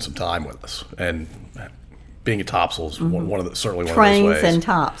 to spend some time with us. And being at Topsail is certainly one of those ways. Trains and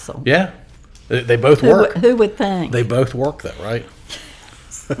Topsail. Yeah. They both work. Who would think? They both work, though, right?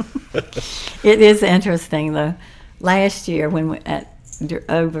 It is interesting, though. Last year,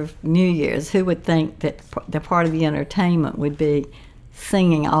 over New Year's, who would think that the part of the entertainment would be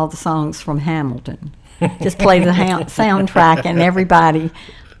singing all the songs from Hamilton? Just play the soundtrack, and everybody,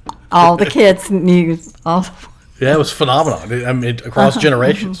 all the kids knew. Yeah, it was phenomenal. Across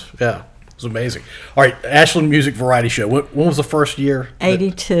generations. Yeah. It was amazing. All right, Ashland Music Variety Show. When was the first year?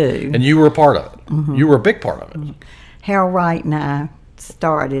 82. And you were a part of it. Mm-hmm. You were a big part of it. Mm-hmm. Harold Wright and I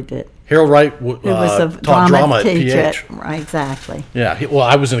started it. Harold Wright taught drama at PH. Right, exactly. Yeah.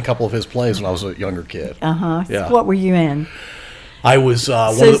 I was in a couple of his plays when I was a younger kid. Uh-huh. Yeah. So what were you in? I was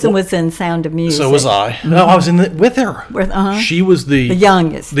Susan was in Sound of Music. So was I. Mm-hmm. No, I was with her. She was the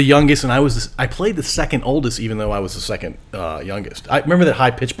youngest. The youngest, and I played the second oldest, even though I was the second youngest. I remember that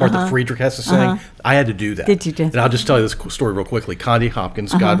high pitched part that Friedrich has to sing. I had to do that. Did you? And I'll just tell you this story real quickly. Condi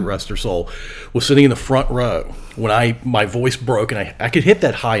Hopkins, God rest her soul, was sitting in the front row when my voice broke, and I could hit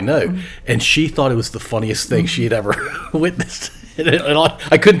that high note, and she thought it was the funniest thing she had ever witnessed. And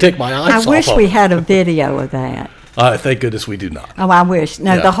I couldn't take my eyes off. I wish we had a video of that. Thank goodness we do not. Oh, I wish.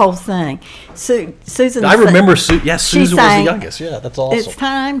 No, the whole thing. Susan. I remember. Susan was the youngest. Yeah, that's awesome. It's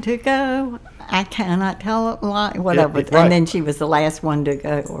time to go. I cannot tell it lie. Whatever. Yeah, right. And then she was the last one to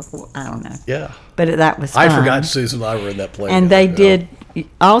go, or I don't know. Yeah. But that was fun. I forgot Susan and I were in that play. And they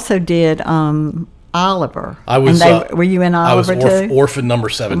also did Oliver. I was. Were you in Oliver too? I was orphan number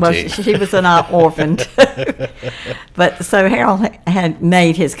 17. Well, she was an orphan too. But so Harold had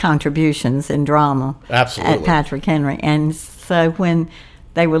made his contributions in drama. Absolutely. At Patrick Henry, and so when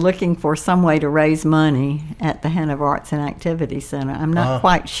they were looking for some way to raise money at the Hanover Arts and Activity Center, I'm not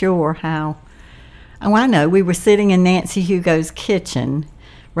quite sure how. Oh, I know. We were sitting in Nancy Hugo's kitchen,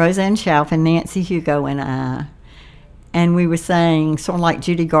 Roseanne Schauf and Nancy Hugo and I. And we were saying, sort of like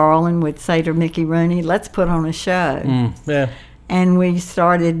Judy Garland would say to Mickey Rooney, let's put on a show. Yeah. And we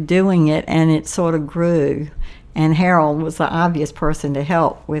started doing it, and it sort of grew. And Harold was the obvious person to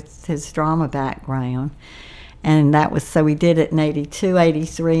help with his drama background. And that was, so we did it in 82,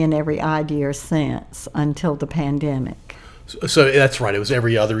 83, and every odd year since until the pandemic. So that's right. It was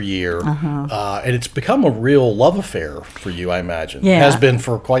every other year. And it's become a real love affair for you, I imagine. Yeah. It has been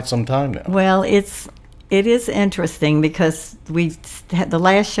for quite some time now. Well, it is interesting because the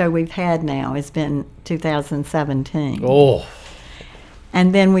last show we've had now has been 2017. Oh.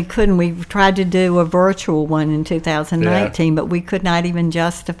 And then we tried to do a virtual one in 2019, but we could not even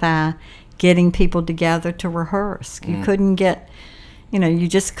justify getting people together to rehearse. You couldn't get, you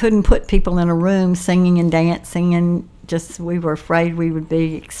just couldn't put people in a room singing and dancing, and we were afraid we would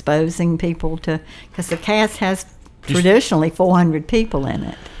be exposing people to, because the cast has traditionally 400 people in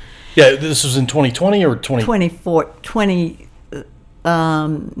it. Yeah, this was in 2020 or 20,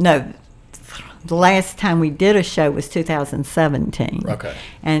 no, the last time we did a show was 2017. Okay.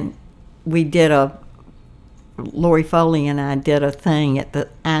 And we did Lori Foley and I did a thing at the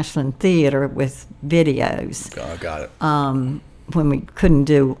Ashland Theater with videos. Oh, got it. When we couldn't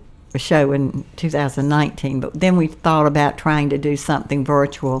do a show in 2019. But then we thought about trying to do something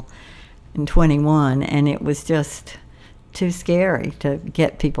virtual in 21, and it was just too scary to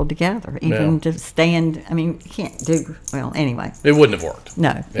get people together, even to stand. I mean, you can't do, well, anyway. It wouldn't have worked.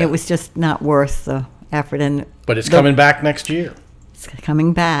 No, it was just not worth the effort. But it's coming back next year. It's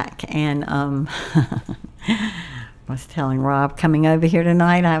coming back, and I was telling Rob, coming over here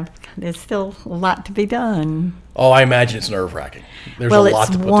tonight, there's still a lot to be done. Oh, I imagine it's nerve-wracking. There's a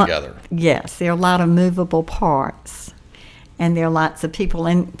lot to put together. Yes, there are a lot of movable parts, and there are lots of people,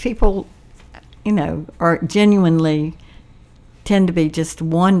 and people, are genuinely tend to be just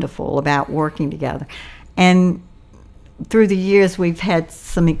wonderful about working together. And through the years, we've had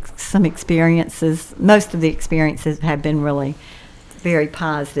some experiences. Most of the experiences have been really very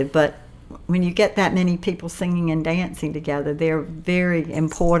positive, but when you get that many people singing and dancing together, there are very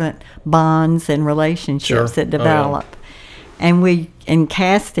important bonds and relationships that develop. Oh, yeah. And in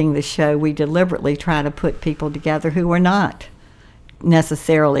casting the show, we deliberately try to put people together who are not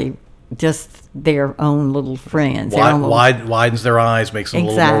necessarily just their own little friends. Widens their eyes, makes them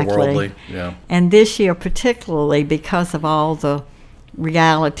a little more worldly. Yeah. And this year, particularly because of all the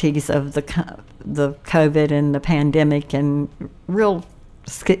realities of the COVID and the pandemic and real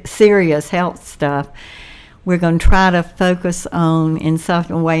serious health stuff, we're going to try to focus on, in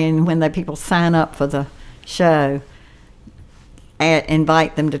some way, and when the people sign up for the show,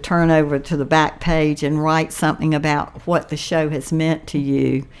 invite them to turn over to the back page and write something about what the show has meant to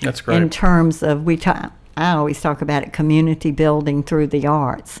you. That's great. In terms of, I always talk about it, community building through the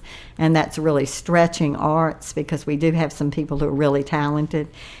arts. And that's really stretching arts, because we do have some people who are really talented,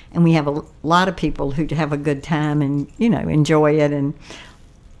 and we have a lot of people who have a good time and, enjoy it. And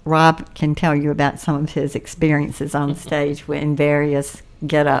Rob can tell you about some of his experiences on stage in various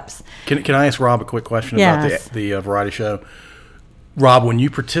get-ups. Can I ask Rob a quick question about the variety show? Rob, when you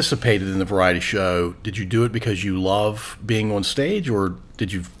participated in the variety show, did you do it because you love being on stage, or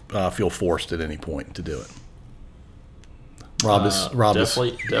did you feel forced at any point to do it? Rob is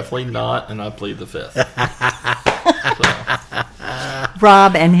definitely not, and I plead the fifth.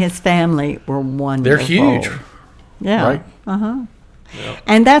 Rob and his family were wonderful. They're huge. Yeah. Right? Uh-huh. Yep.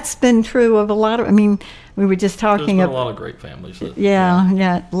 And that's been true of a lot of, we were just talking There's been a lot of great families.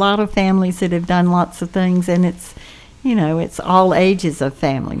 A lot of families that have done lots of things, and it's, it's all ages of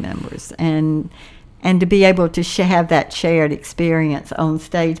family members, and to be able to have that shared experience on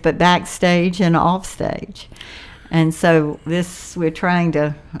stage, but backstage and off stage. And so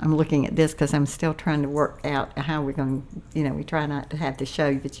I'm looking at this because I'm still trying to work out how we're going to, we try not to have the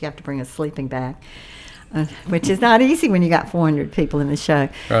show, but you have to bring a sleeping bag, which is not easy when you got 400 people in the show.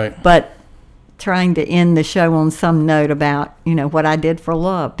 Right. But trying to end the show on some note about, what I did for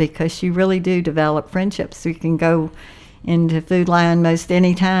love, because you really do develop friendships. You can go into Food Lion most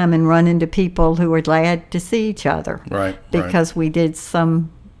any time and run into people who are glad to see each other. Right. Because we did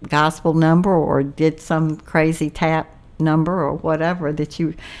some gospel number or did some crazy tap number or whatever that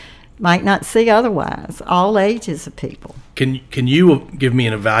you might not see otherwise. All ages of people. Can you give me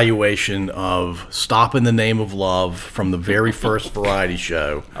an evaluation of Stop in the Name of Love from the very first variety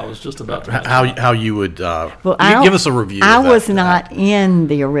show? I was just about to how you would give us a review. I was not in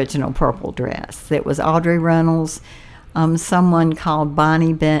the original purple dress. It was Audrey Reynolds, someone called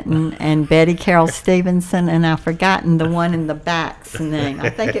Bonnie Benton, and Betty Carol Stevenson, and I've forgotten the one in the back's name. I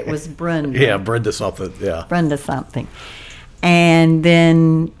think it was Brenda. Yeah, Brenda something. Yeah, Brenda something. And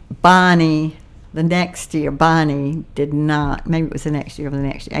then Bonnie the next year, Bonnie did not. Maybe it was the next year or the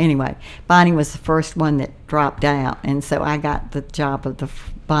next year. Anyway, Bonnie was the first one that dropped out, and so I got the job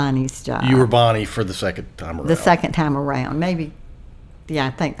of Bonnie's job. You were Bonnie for the second time around. The second time around, maybe. Yeah,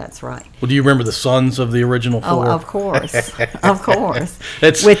 I think that's right. Well, do you remember the sons of the original four? Oh, of course, of course.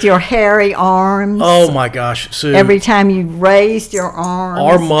 It's- With your hairy arms. Oh my gosh, Sue! Every time you raised your arms.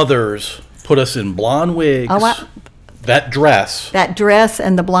 our mothers put us in blonde wigs. Oh, that dress. that dress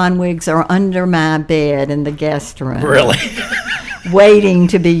and the blonde wigs are under my bed in the guest room. Really? Waiting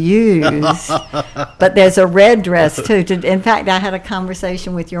to be used. But there's a red dress too. In fact, I had a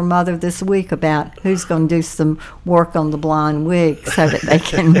conversation with your mother this week about who's going to do some work on the blonde wig so that they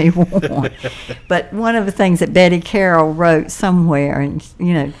can be worn. But one of the things that Betty Carroll wrote somewhere,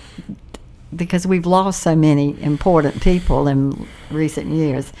 and because we've lost so many important people in recent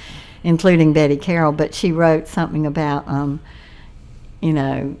years, including Betty Carroll, but she wrote something about one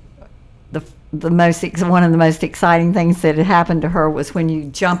of the most exciting things that had happened to her was when you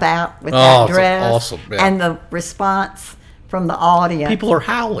jump out with that it's dress, awesome, yeah. and the response from the audience, People are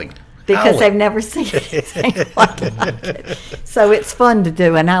howling. because they've Howling. never seen anything like it. So it's fun to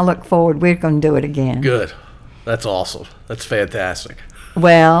do, and I look forward. We're going to do it again. Good. That's awesome. That's fantastic.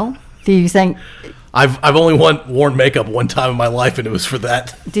 Well, do you think? I've only worn makeup one time in my life, and it was for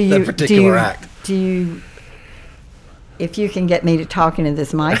that particular act. Do you? If you can get me to talk into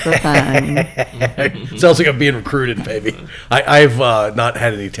this microphone. Sounds like I'm being recruited, maybe. I've not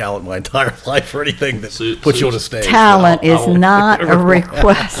had any talent my entire life or anything that puts you on a stage. Talent is I will- not a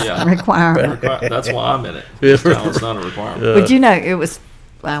request Yeah. requirement. That's why I'm in it. Talent's not a requirement. But it was.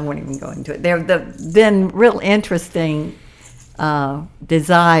 I won't even go into it. There have been real interesting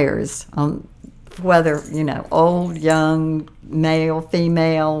desires on whether old, young, male,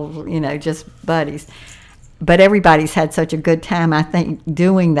 female, just buddies. But everybody's had such a good time, I think,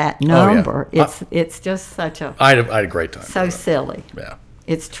 doing that number. It's just such a I had a great time. so silly. Yeah.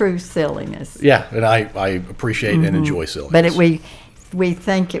 It's true silliness. Yeah, and I appreciate and enjoy silliness. But we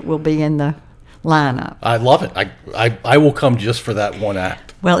think it will be in the lineup. I love it. I will come just for that one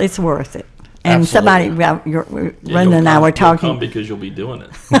act. Well, it's worth it. And Absolutely. Rhonda and I were You'll talking. come because you'll be doing it.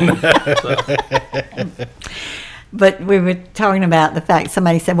 But we were talking about the fact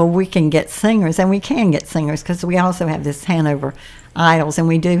somebody said, well, we can get singers, and we can get singers because we also have this Hanover Idols, and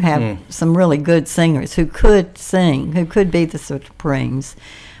we do have some really good singers who could sing, who could be the Supremes.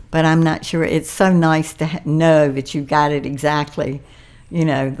 But I'm not sure. It's so nice to know that you got it exactly,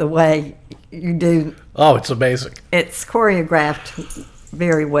 the way you do. Oh, it's amazing. It's choreographed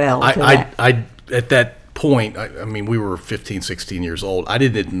very well. I at that point, I mean, we were 15, 16 years old. I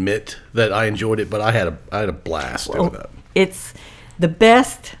didn't admit that I enjoyed it, but I had a blast doing that. It's the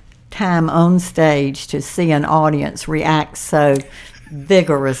best time on stage to see an audience react so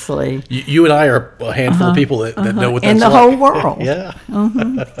vigorously You and I are a handful of people that know what that's in the like. whole world. Yeah.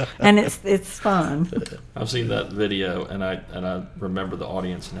 And it's fun. I've seen that video, and I remember the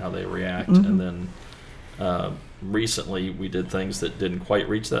audience and how they react. And then recently we did things that didn't quite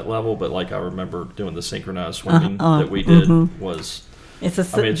reach that level, but like I remember doing the synchronized swimming that we did was. It's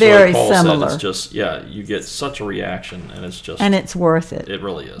It's very like Paul similar, said, it's just you get such a reaction, and it's just and it's worth it. it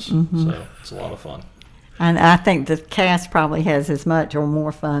really is. So it's a lot of fun. And I think the cast probably has as much or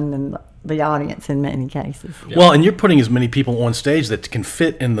more fun than the audience in many cases. Yeah. Well, and you're putting as many people on stage that can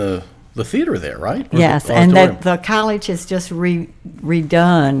fit in the theater there, right? Or Yes, the and auditorium? the college has just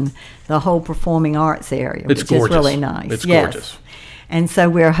redone the whole performing arts area, It's which gorgeous. is really nice. It's Yes. gorgeous. And so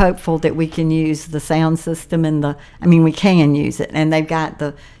we're hopeful that we can use the sound system we can use it. And they've got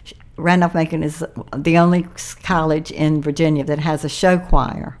Randolph-Macon is the only college in Virginia that has a show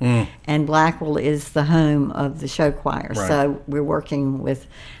choir. And Blackwell is the home of the show choir. Right. So we're working with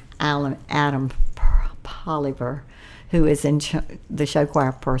Adam Poliver, who is the show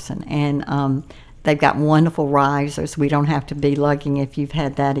choir person. And they've got wonderful risers. We don't have to be lugging, if you've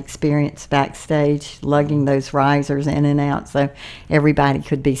had that experience backstage, lugging those risers in and out so everybody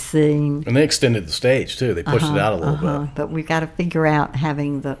could be seen. And they extended the stage too. They pushed it out a little bit. But we've got to figure out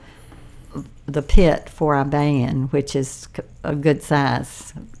having the pit for our band, which is a good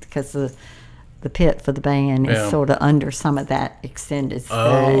size, because the pit for the band is Yeah. sort of under some of that extended stage.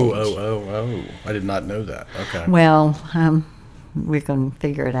 Oh! I did not know that. Okay. Well, we're going to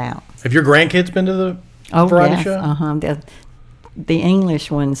figure it out. Have your grandkids been to the Oh, variety yes. show? The English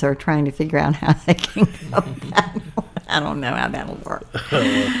ones are trying to figure out how they can go. I don't know how that'll work.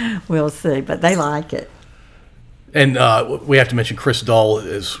 We'll see, but they like it. And we have to mention Chris Dahl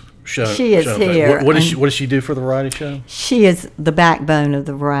is She is shown up. here, What does and- what does she do for the variety show? She is the backbone of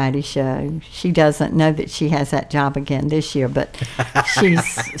the variety show. She doesn't know that she has that job again this year, but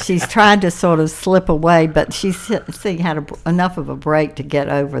she's tried to sort of slip away. But she's had enough of a break to get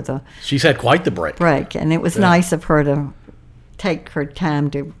over the She's had quite the break. and it was nice of her to take her time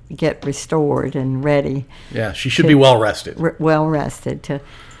to get restored and ready. Yeah, she should be well rested. Well rested to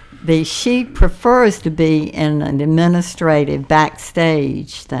be. She prefers to be in an administrative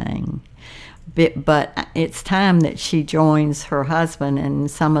backstage thing. But it's time that she joins her husband in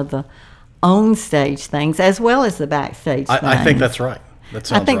some of the on stage things as well as the backstage things. I think that's right. That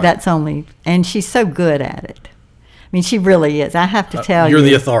sounds I think right. that's only, and she's so good at it. I mean, she really is. I have to tell you. You're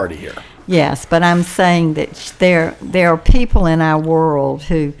the authority here. Yes, but I'm saying that there are people in our world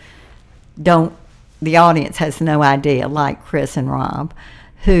who don't, the audience has no idea, like Chris and Rob,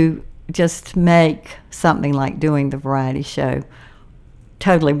 who just make something like doing the variety show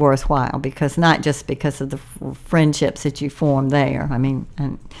totally worthwhile, because not just because of the friendships that you form there. I mean,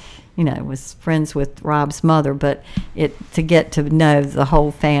 and was friends with Rob's mother, but to get to know the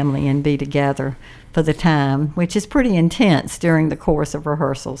whole family and be together for the time, which is pretty intense during the course of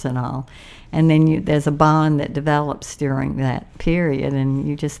rehearsals and all. And then there's a bond that develops during that period, and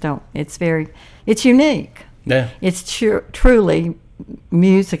you just don't, it's unique. Yeah. It's truly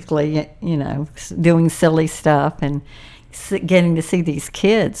musically, doing silly stuff and getting to see these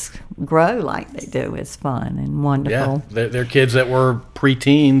kids grow like they do is fun and wonderful. Yeah, they're kids that were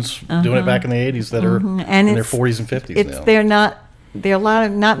preteens doing it back in the 80s that are And in their 40s and 50s now. There are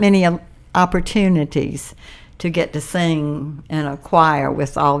not many opportunities to get to sing in a choir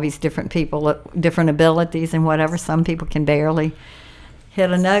with all these different people, different abilities and whatever. Some people can barely hit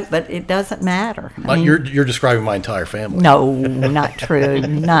a note, but it doesn't matter. I mean, you're describing my entire family. no, not true,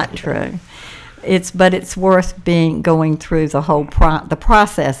 not true. But it's worth going through the whole the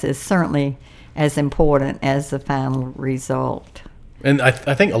process is certainly as important as the final result. And I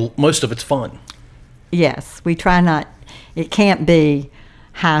think most of it's fun. Yes, we try not. It can't be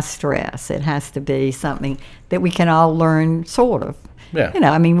high stress. It has to be something that we can all learn, sort of. Yeah.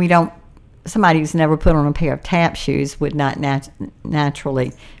 I mean, we don't. Somebody who's never put on a pair of tap shoes would not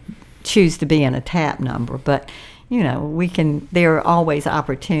naturally choose to be in a tap number, but. We can, there are always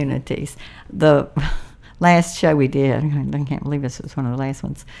opportunities. The last show we did, I can't believe this was one of the last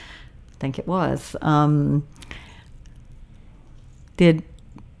ones, I think it was, did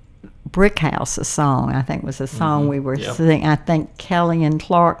Brick House, a song, I think was a song we were singing. I think Kelly and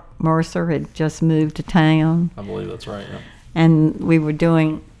Clark Mercer had just moved to town. I believe that's right, yeah. And we were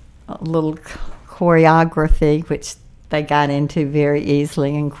doing a little choreography, which they got into very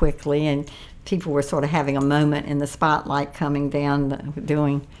easily and quickly, and people were sort of having a moment in the spotlight coming down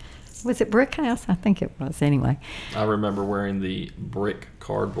doing, was it Brick House? I think it was, anyway. I remember wearing the brick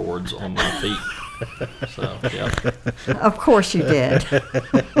cardboards on my feet. So, yeah. Of course you did.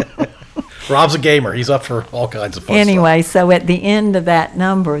 Rob's a gamer. He's up for all kinds of fun Anyway, so at the end of that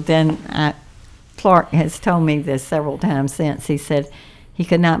number, then Clark has told me this several times since. He said he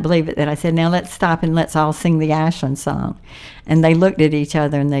could not believe it that I said, now let's stop and let's all sing the Ashland song. And they looked at each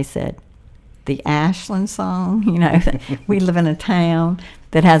other and they said, the Ashland song? We live in a town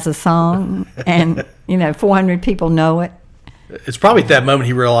that has a song and, 400 people know it. stuff. It's probably at that moment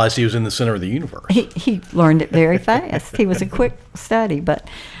he realized he was in the center of the universe. He learned it very fast. He was a quick study, but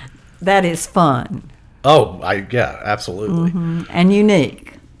that is fun. Oh, yeah, absolutely. And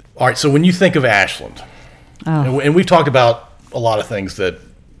unique. All right, so when you think of Ashland, and we've talked about a lot of things that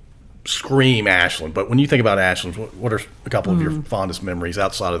scream Ashland, but when you think about Ashland, what are a couple of your fondest memories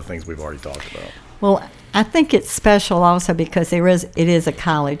outside of the things we've already talked about? Well, I think it's special also because it is a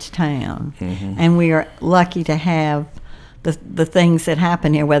college town, and we are lucky to have the things that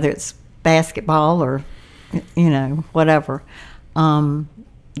happen here, whether it's basketball or whatever.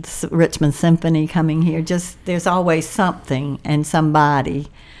 The Richmond Symphony coming here, just there's always something and somebody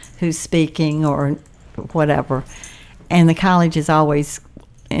who's speaking or whatever, and the college is always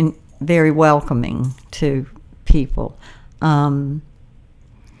very welcoming to people. I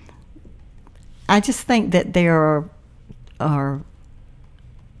just think that there are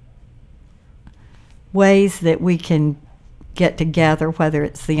ways that we can get together, whether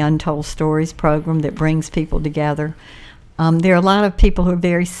it's the Untold Stories program that brings people together. There are a lot of people who are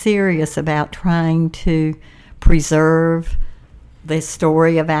very serious about trying to preserve the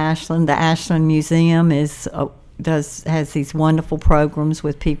story of Ashland. The Ashland Museum has these wonderful programs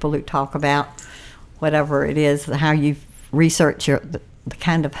with people who talk about whatever it is, how you research the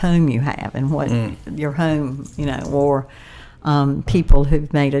kind of home you have and what your home, or people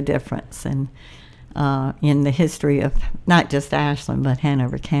who've made a difference. And in the history of not just Ashland but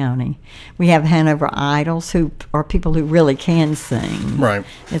Hanover County. We have Hanover Idols, who are people who really can sing. Right.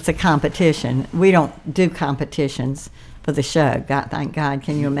 It's a competition. We don't do competitions for the show. God, thank God.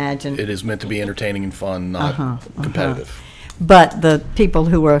 Can you imagine? It is meant to be entertaining and fun, not competitive. But the people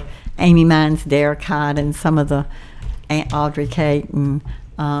who were Amy Mines, Derek Hyde, and some of the Aunt Audrey Kate, and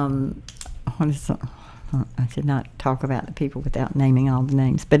I should not talk about the people without naming all the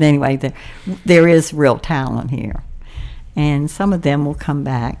names. But anyway, there is real talent here. And some of them will come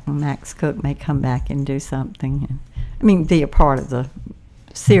back. Max Cook may come back and do something. Be a part of the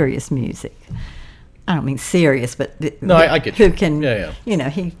serious music. I don't mean serious, but I get you. Who can, Yeah.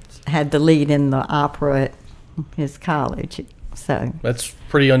 He had the lead in the opera at his college. So That's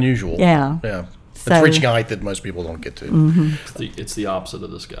pretty unusual. Yeah. Yeah. It's So- reaching a height that most people don't get to. It's the opposite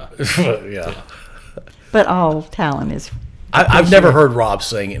of this guy. Yeah. But all talent is. I've never heard Rob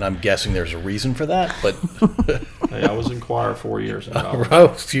sing, and I'm guessing there's a reason for that. But Hey, I was in choir 4 years in college. oh,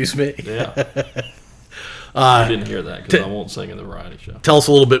 excuse me. Yeah. I didn't hear that because I won't sing in the variety show. Tell us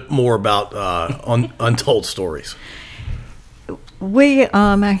a little bit more about Untold Stories. We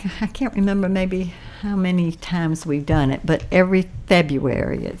I can't remember maybe how many times we've done it, but every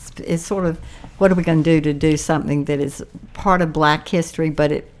February it's sort of, what are we going to do something that is part of Black history,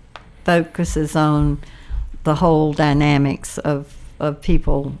 but it focuses on the whole dynamics of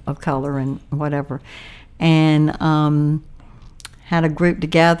people of color and whatever. And had a group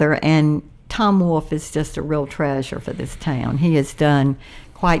together, and Tom Wolfe is just a real treasure for this town. He has done,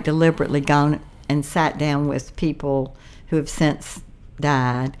 quite deliberately gone and sat down with people who have since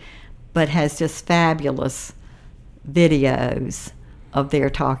died, but has just fabulous videos of their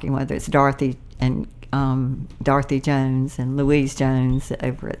talking, whether it's Dorothy Jones and Louise Jones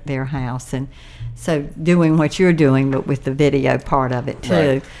over at their house. And so doing what you're doing, but with the video part of it too.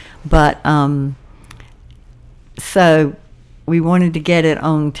 Right. But so we wanted to get it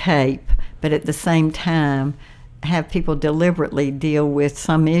on tape, but at the same time have people deliberately deal with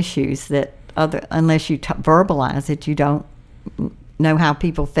some issues that unless you verbalize it, you don't know how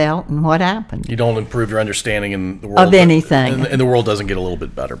people felt and what happened. You don't improve your understanding in the world Of anything. and the world doesn't get a little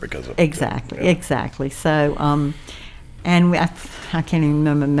bit better because of it. Exactly. So, and I can't even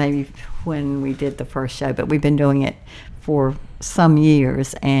remember maybe when we did the first show, but we've been doing it for some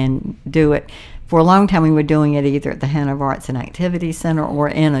years and do it. For a long time, we were doing it either at the Hanover Arts and Activity Center or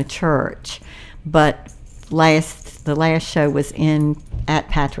in a church. But the last show was at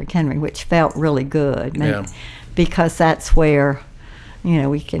Patrick Henry, which felt really good. Yeah. Because that's where,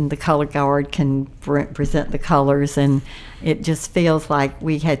 the color guard can present the colors, and it just feels like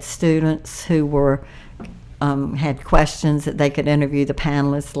we had students who were had questions that they could interview the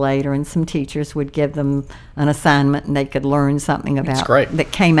panelists later, and some teachers would give them an assignment and they could learn something about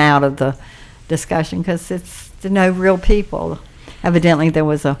that came out of the discussion, because it's to know real people. Evidently there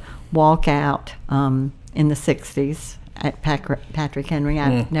was a walkout in the 60s at Patrick Henry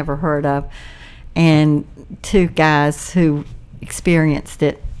I've never heard of, and two guys who experienced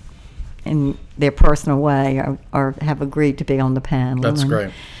it in their personal way or have agreed to be on the panel. That's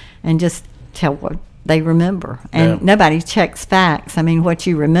great. And just tell what they remember. And nobody checks facts. I mean, what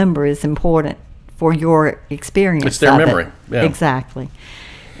you remember is important for your experience. It's their memory. Yeah. Exactly.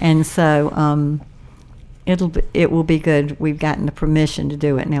 And so it will be good. We've gotten the permission to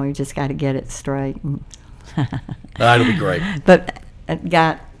do it. Now we've just got to get it straight. It'll be great. But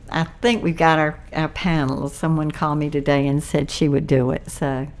I think we've got our panel. Someone called me today and said she would do it.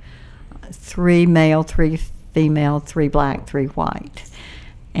 So 3 male, 3 female, 3 black, 3 white.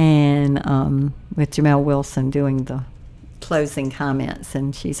 And with Jamel Wilson doing the closing comments,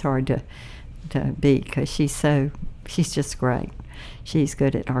 and she's hard to beat because she's just great. She's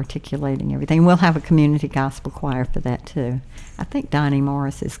good at articulating everything. We'll have a community gospel choir for that too. I think Donnie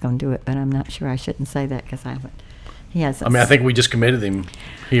Morris is going to do it, but I'm not sure. I shouldn't say that because he hasn't. I think we just committed him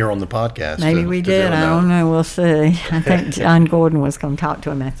here on the podcast. Maybe we did. I don't know. We'll see. I think John Gordon was going to talk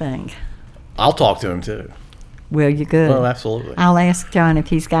to him, I think. I'll talk to him too. Well, you good. Oh, absolutely. I'll ask John if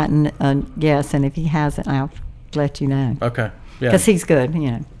he's gotten a yes, and if he hasn't, I'll let you know. Okay. Yeah. Because he's good,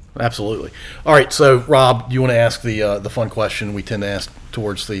 Absolutely. All right. So, Rob, do you want to ask the fun question we tend to ask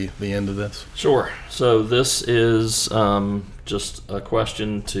towards the end of this? Sure. So this is just a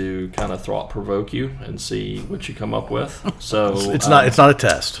question to kind of thought provoke you and see what you come up with. So it's not a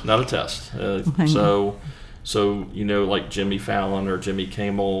test. Not a test. So like Jimmy Fallon or Jimmy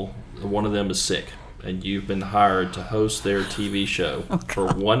Kimmel, one of them is sick, and you've been hired to host their TV show for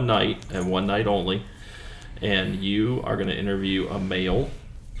one night and one night only, and you are going to interview a male,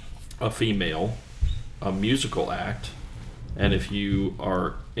 a female, a musical act, And if you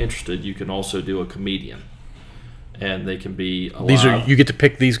are interested, you can also do a comedian. And they can be alive. These are, you get to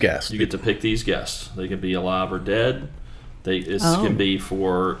pick these guests. You get to pick these guests. They can be alive or dead. This can be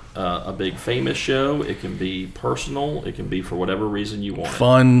for a big famous show. It can be personal. It can be for whatever reason you want.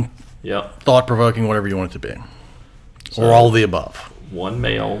 Fun, Yep. thought-provoking, whatever you want it to be. So, or all of the above. One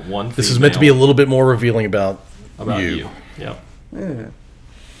male, one female. This is meant to be a little bit more revealing about you. Yep.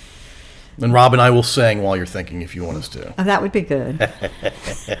 And Rob and I will sing while you're thinking if you want us to. Oh, that would be good.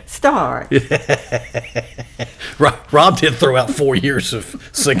 Start. Rob did throw out 4 years of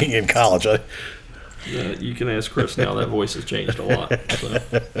singing in college. You can ask Chris now. That voice has changed a lot. So.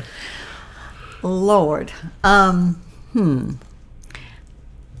 Lord.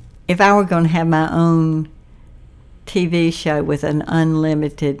 If I were going to have my own TV show with an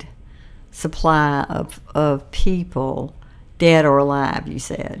unlimited supply of people, dead or alive, you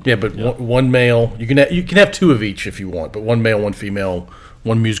said. Yeah, but one male. You can have 2 of each if you want, but one male, one female,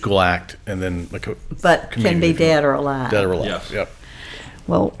 one musical act, and then But can be dead or alive. Dead or alive. Yes. Yep.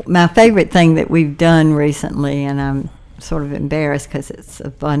 Well, my favorite thing that we've done recently, and I'm sort of embarrassed because it's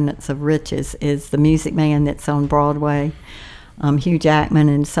abundance of riches, is the Music Man that's on Broadway. Hugh Jackman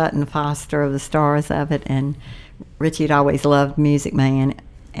and Sutton Foster are the stars of it, and Richie had always loved Music Man,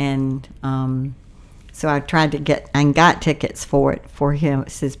 and so I tried to got tickets for it for him.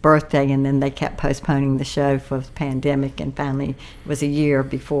 It's his birthday, and then they kept postponing the show for the pandemic, and finally it was a year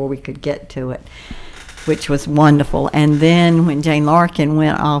before we could get to it, which was wonderful. And then when Jane Larkin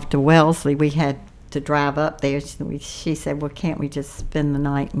went off to Wellesley, we had to drive up there. She said, well, can't we just spend the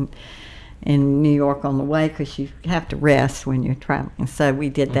night in New York on the way, because you have to rest when you're traveling. So we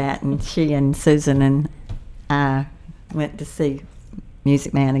did that, and she and Susan and I went to see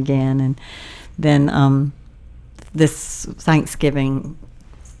Music Man again. And then this Thanksgiving,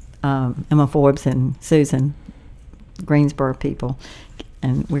 Emma Forbes and Susan, Greensboro people,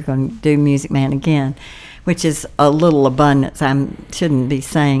 and we're going to do Music Man again, which is a little abundance. I shouldn't be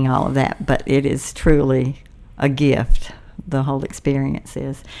saying all of that, but it is truly a gift, the whole experience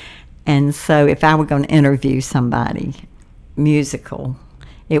is. And so if I were going to interview somebody musical,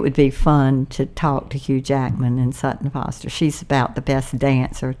 it would be fun to talk to Hugh Jackman and Sutton Foster. She's about the best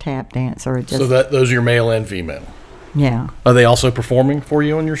dancer, tap dancer. So those are your male and female. Yeah. Are they also performing for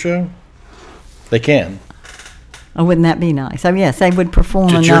you on your show? They can. Oh, wouldn't that be nice? Oh, yes, they would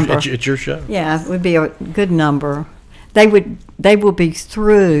perform a number. It's your show. Yeah, it would be a good number. They will be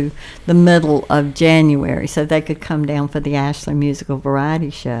through the middle of January, so they could come down for the Ashland Musical Variety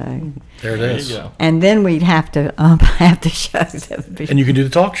Show. There it There is. you go. And then we'd have to have the shows. And you can do the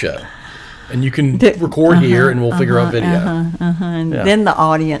talk show. And you can record here, and we'll figure out video. And Yeah. then the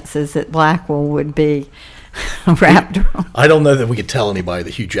audiences at Blackwell would be wrapped around. I don't know that we could tell anybody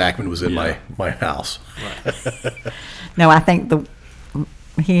that Hugh Jackman was in my house. No, I think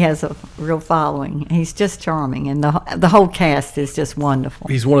he has a real following. He's just charming, and the whole cast is just wonderful.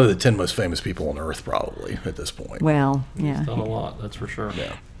 He's one of the 10 most famous people on earth, probably, at this point. Well, yeah. He's done a lot, that's for sure.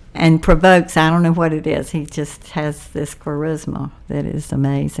 Yeah. And provokes, I don't know what it is. He just has this charisma that is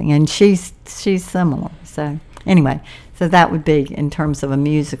amazing. And she's similar. So anyway, so that would be in terms of a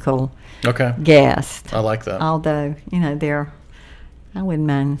musical Okay. guest. I like that. Although, I wouldn't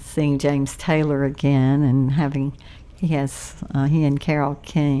mind seeing James Taylor again and having, he and Carole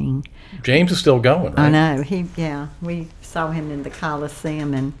King. James is still going, right? I know. We saw him in the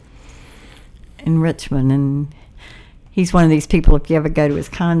Coliseum in Richmond, and he's one of these people, if you ever go to his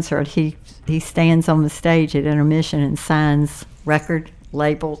concert, he stands on the stage at intermission and signs record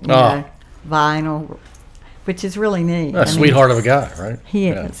labels, vinyl, which is really neat. A sweetheart of a guy, right? He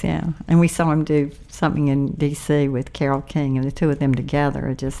is, yeah. And we saw him do something in D.C. with Carole King, and the two of them together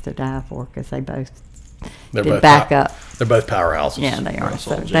are just to die for, because they both did back up. They're both powerhouses. Yeah, they are. I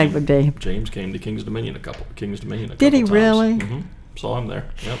saw So they would be. James came to King's Dominion a couple Did he times. really? Mm-hmm. Saw him there.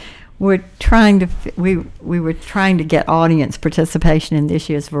 Yep. We're trying to we were trying to get audience participation in this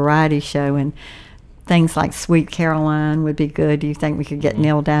year's variety show, and things like Sweet Caroline would be good. Do you think we could get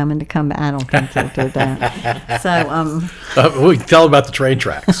Neil Diamond to come back? I don't think he'll do that. So we can tell about the train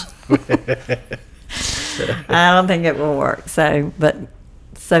tracks. I don't think it will work. So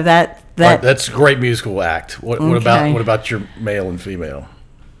that Right, that's a great musical act. What Okay. about your male and female?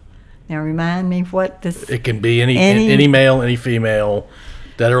 now remind me what this. It can be any male, any female,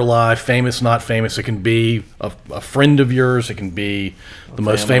 dead or alive, famous, not famous. It can be a friend of yours. It can be the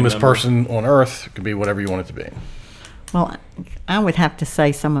most family famous member. person on earth. It can be whatever you want it to be. Well, I would have to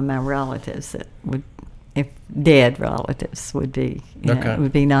say some of my relatives that would, if dead relatives, would be. Okay. It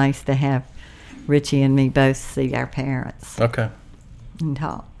would be nice to have Richie and me both see our parents Okay. and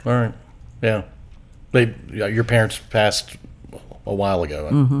talk. All right. Yeah. Your parents passed a while ago.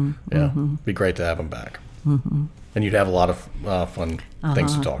 And, be great to have them back. And you'd have a lot of fun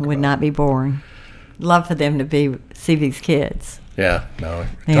things to talk about. Would not be boring. Love for them to see these kids. Yeah, no.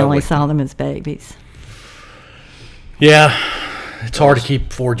 They only saw them as babies. Yeah, it's hard to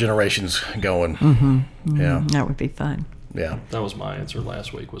keep 4 generations going. Yeah, That would be fun. yeah, That was my answer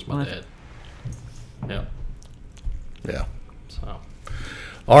last week. Was my dad. Yeah. yeah. So.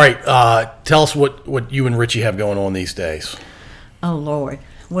 All right, tell us what you and Richie have going on these days. Oh, Lord.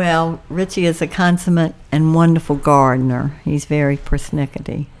 Well, Richie is a consummate and wonderful gardener. He's very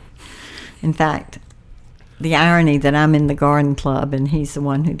persnickety. In fact, the irony that I'm in the garden club and he's the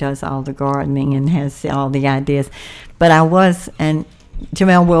one who does all the gardening and has all the ideas. But and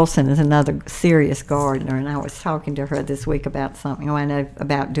Jamel Wilson is another serious gardener, and I was talking to her this week about something. I know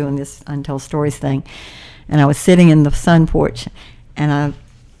about doing this Untold Stories thing. And I was sitting in the sun porch, and I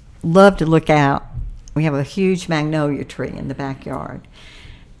love to look out. We have a huge magnolia tree in the backyard.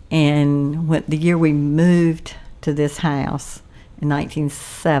 And the year we moved to this house in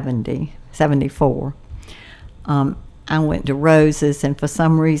 1974, I went to Rose's and for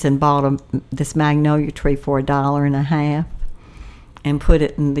some reason bought this magnolia tree for $1.50 and put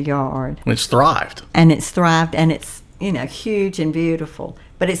it in the yard. It's thrived. And it's thrived, and it's huge and beautiful.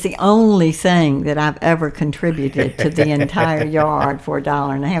 But it's the only thing that I've ever contributed to the entire yard for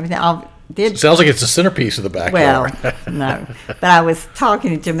 $1.50. Sounds like it's the centerpiece of the backyard. Well, no. But I was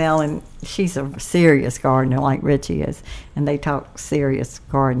talking to Jamel, and she's a serious gardener like Richie is, and they talk serious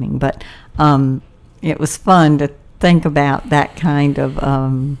gardening. But it was fun to think about that kind of,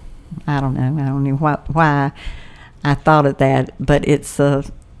 I don't know why I thought of that, but it's a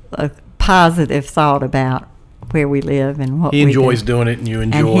positive thought about where we live and what we do. He enjoys doing it, and you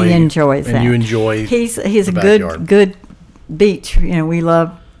enjoy. And he enjoys that. And you enjoy. He's a backyard. good beach. We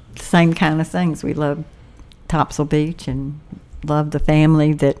love the same kind of things. We love Topsail Beach and love the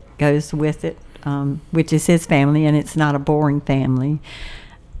family that goes with it, which is his family, and it's not a boring family.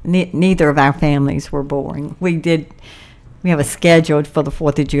 Neither of our families were boring. We have a scheduled for the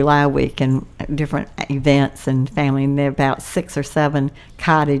 4th of July week and different events and family, and there are about 6 or 7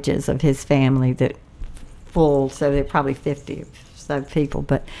 cottages of his family that full, so there are probably 50 or so people.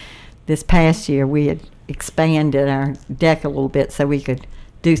 But this past year we had expanded our deck a little bit so we could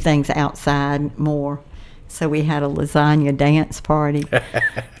do things outside more. So we had a lasagna dance party.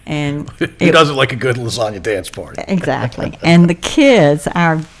 And Who doesn't like a good lasagna dance party? Exactly. And the kids,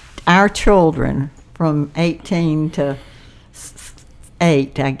 our children from 18 to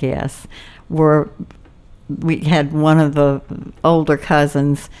 8, I guess, we had one of the older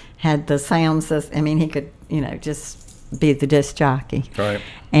cousins had the sound system. I mean, he could, just be the disc jockey. Right.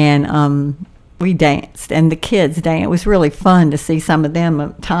 And we danced, and the kids danced. It was really fun to see some of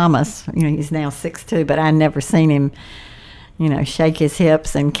them. Thomas, he's now 6'2", but I'd never seen him, shake his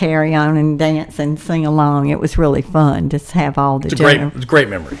hips and carry on and dance and sing along. It was really fun to have all the. It's a great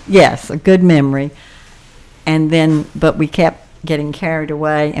memory. Yes, a good memory. And then, but we kept getting carried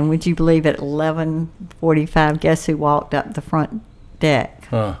away. And would you believe at 11:45, guess who walked up the front deck?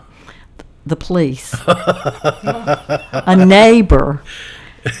 Huh. The police. A neighbor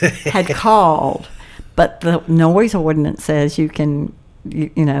had called, but the noise ordinance says you can,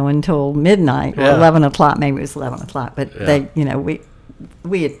 until midnight or 11 o'clock. Maybe it was 11 o'clock, but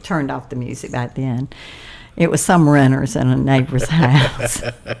we had turned off the music back then. It was some renters in a neighbor's house.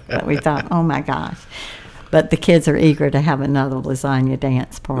 But we thought, oh my gosh. But the kids are eager to have another lasagna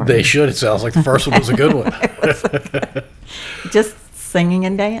dance party. They should. It sounds like the first one was a good one. Just singing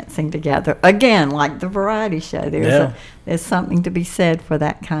and dancing together. Again, like the variety show. There's something to be said for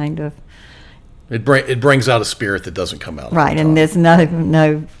that kind of. It brings out a spirit that doesn't come out. Right, and there's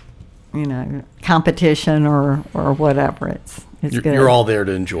no competition or whatever. It's good. You're all there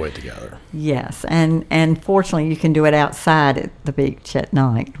to enjoy it together. Yes, and fortunately you can do it outside at the beach at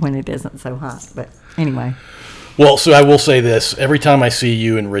night when it isn't so hot. But anyway. Well, so I will say this. Every time I see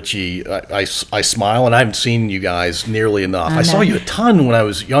you and Richie, I smile, and I haven't seen you guys nearly enough. I saw you a ton when I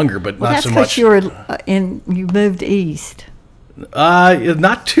was younger, but not so much. That's because you moved east.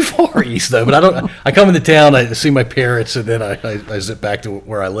 Not too far east, though. But I come into town, I see my parents, and then I zip back to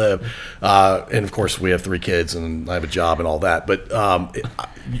where I live. And, of course, we have 3 kids, and I have a job and all that. But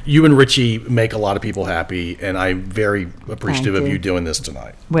you and Richie make a lot of people happy, and I'm very appreciative of you doing this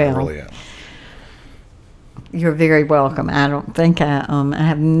tonight. Well, I really am. You're very welcome. I don't think I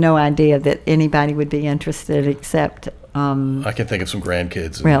have no idea that anybody would be interested except. I can think of some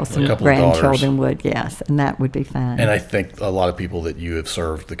grandkids. Well, and some a couple grandchildren of daughters. would, yes, and that would be fine. And I think a lot of people that you have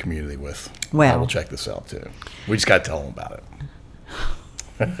served the community with. Well, will check this out too. We just got to tell them about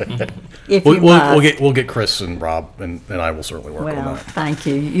it. If you must. We'll get Chris and Rob, and I will certainly work on Well, that. thank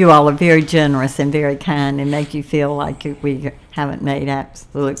you. You all are very generous and very kind and make you feel like we haven't made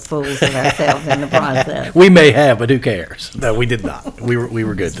absolute fools of ourselves in the process. We may have, but who cares? No, we did not. We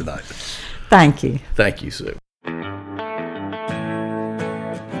were good tonight. Thank you. Thank you, Sue.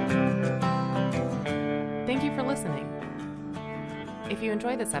 Thank you for listening. If you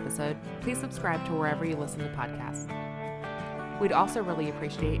enjoyed this episode, please subscribe to wherever you listen to podcasts. We'd also really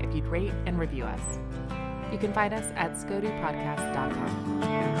appreciate if you'd rate and review us. You can find us at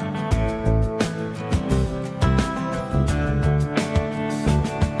scodupodcast.com.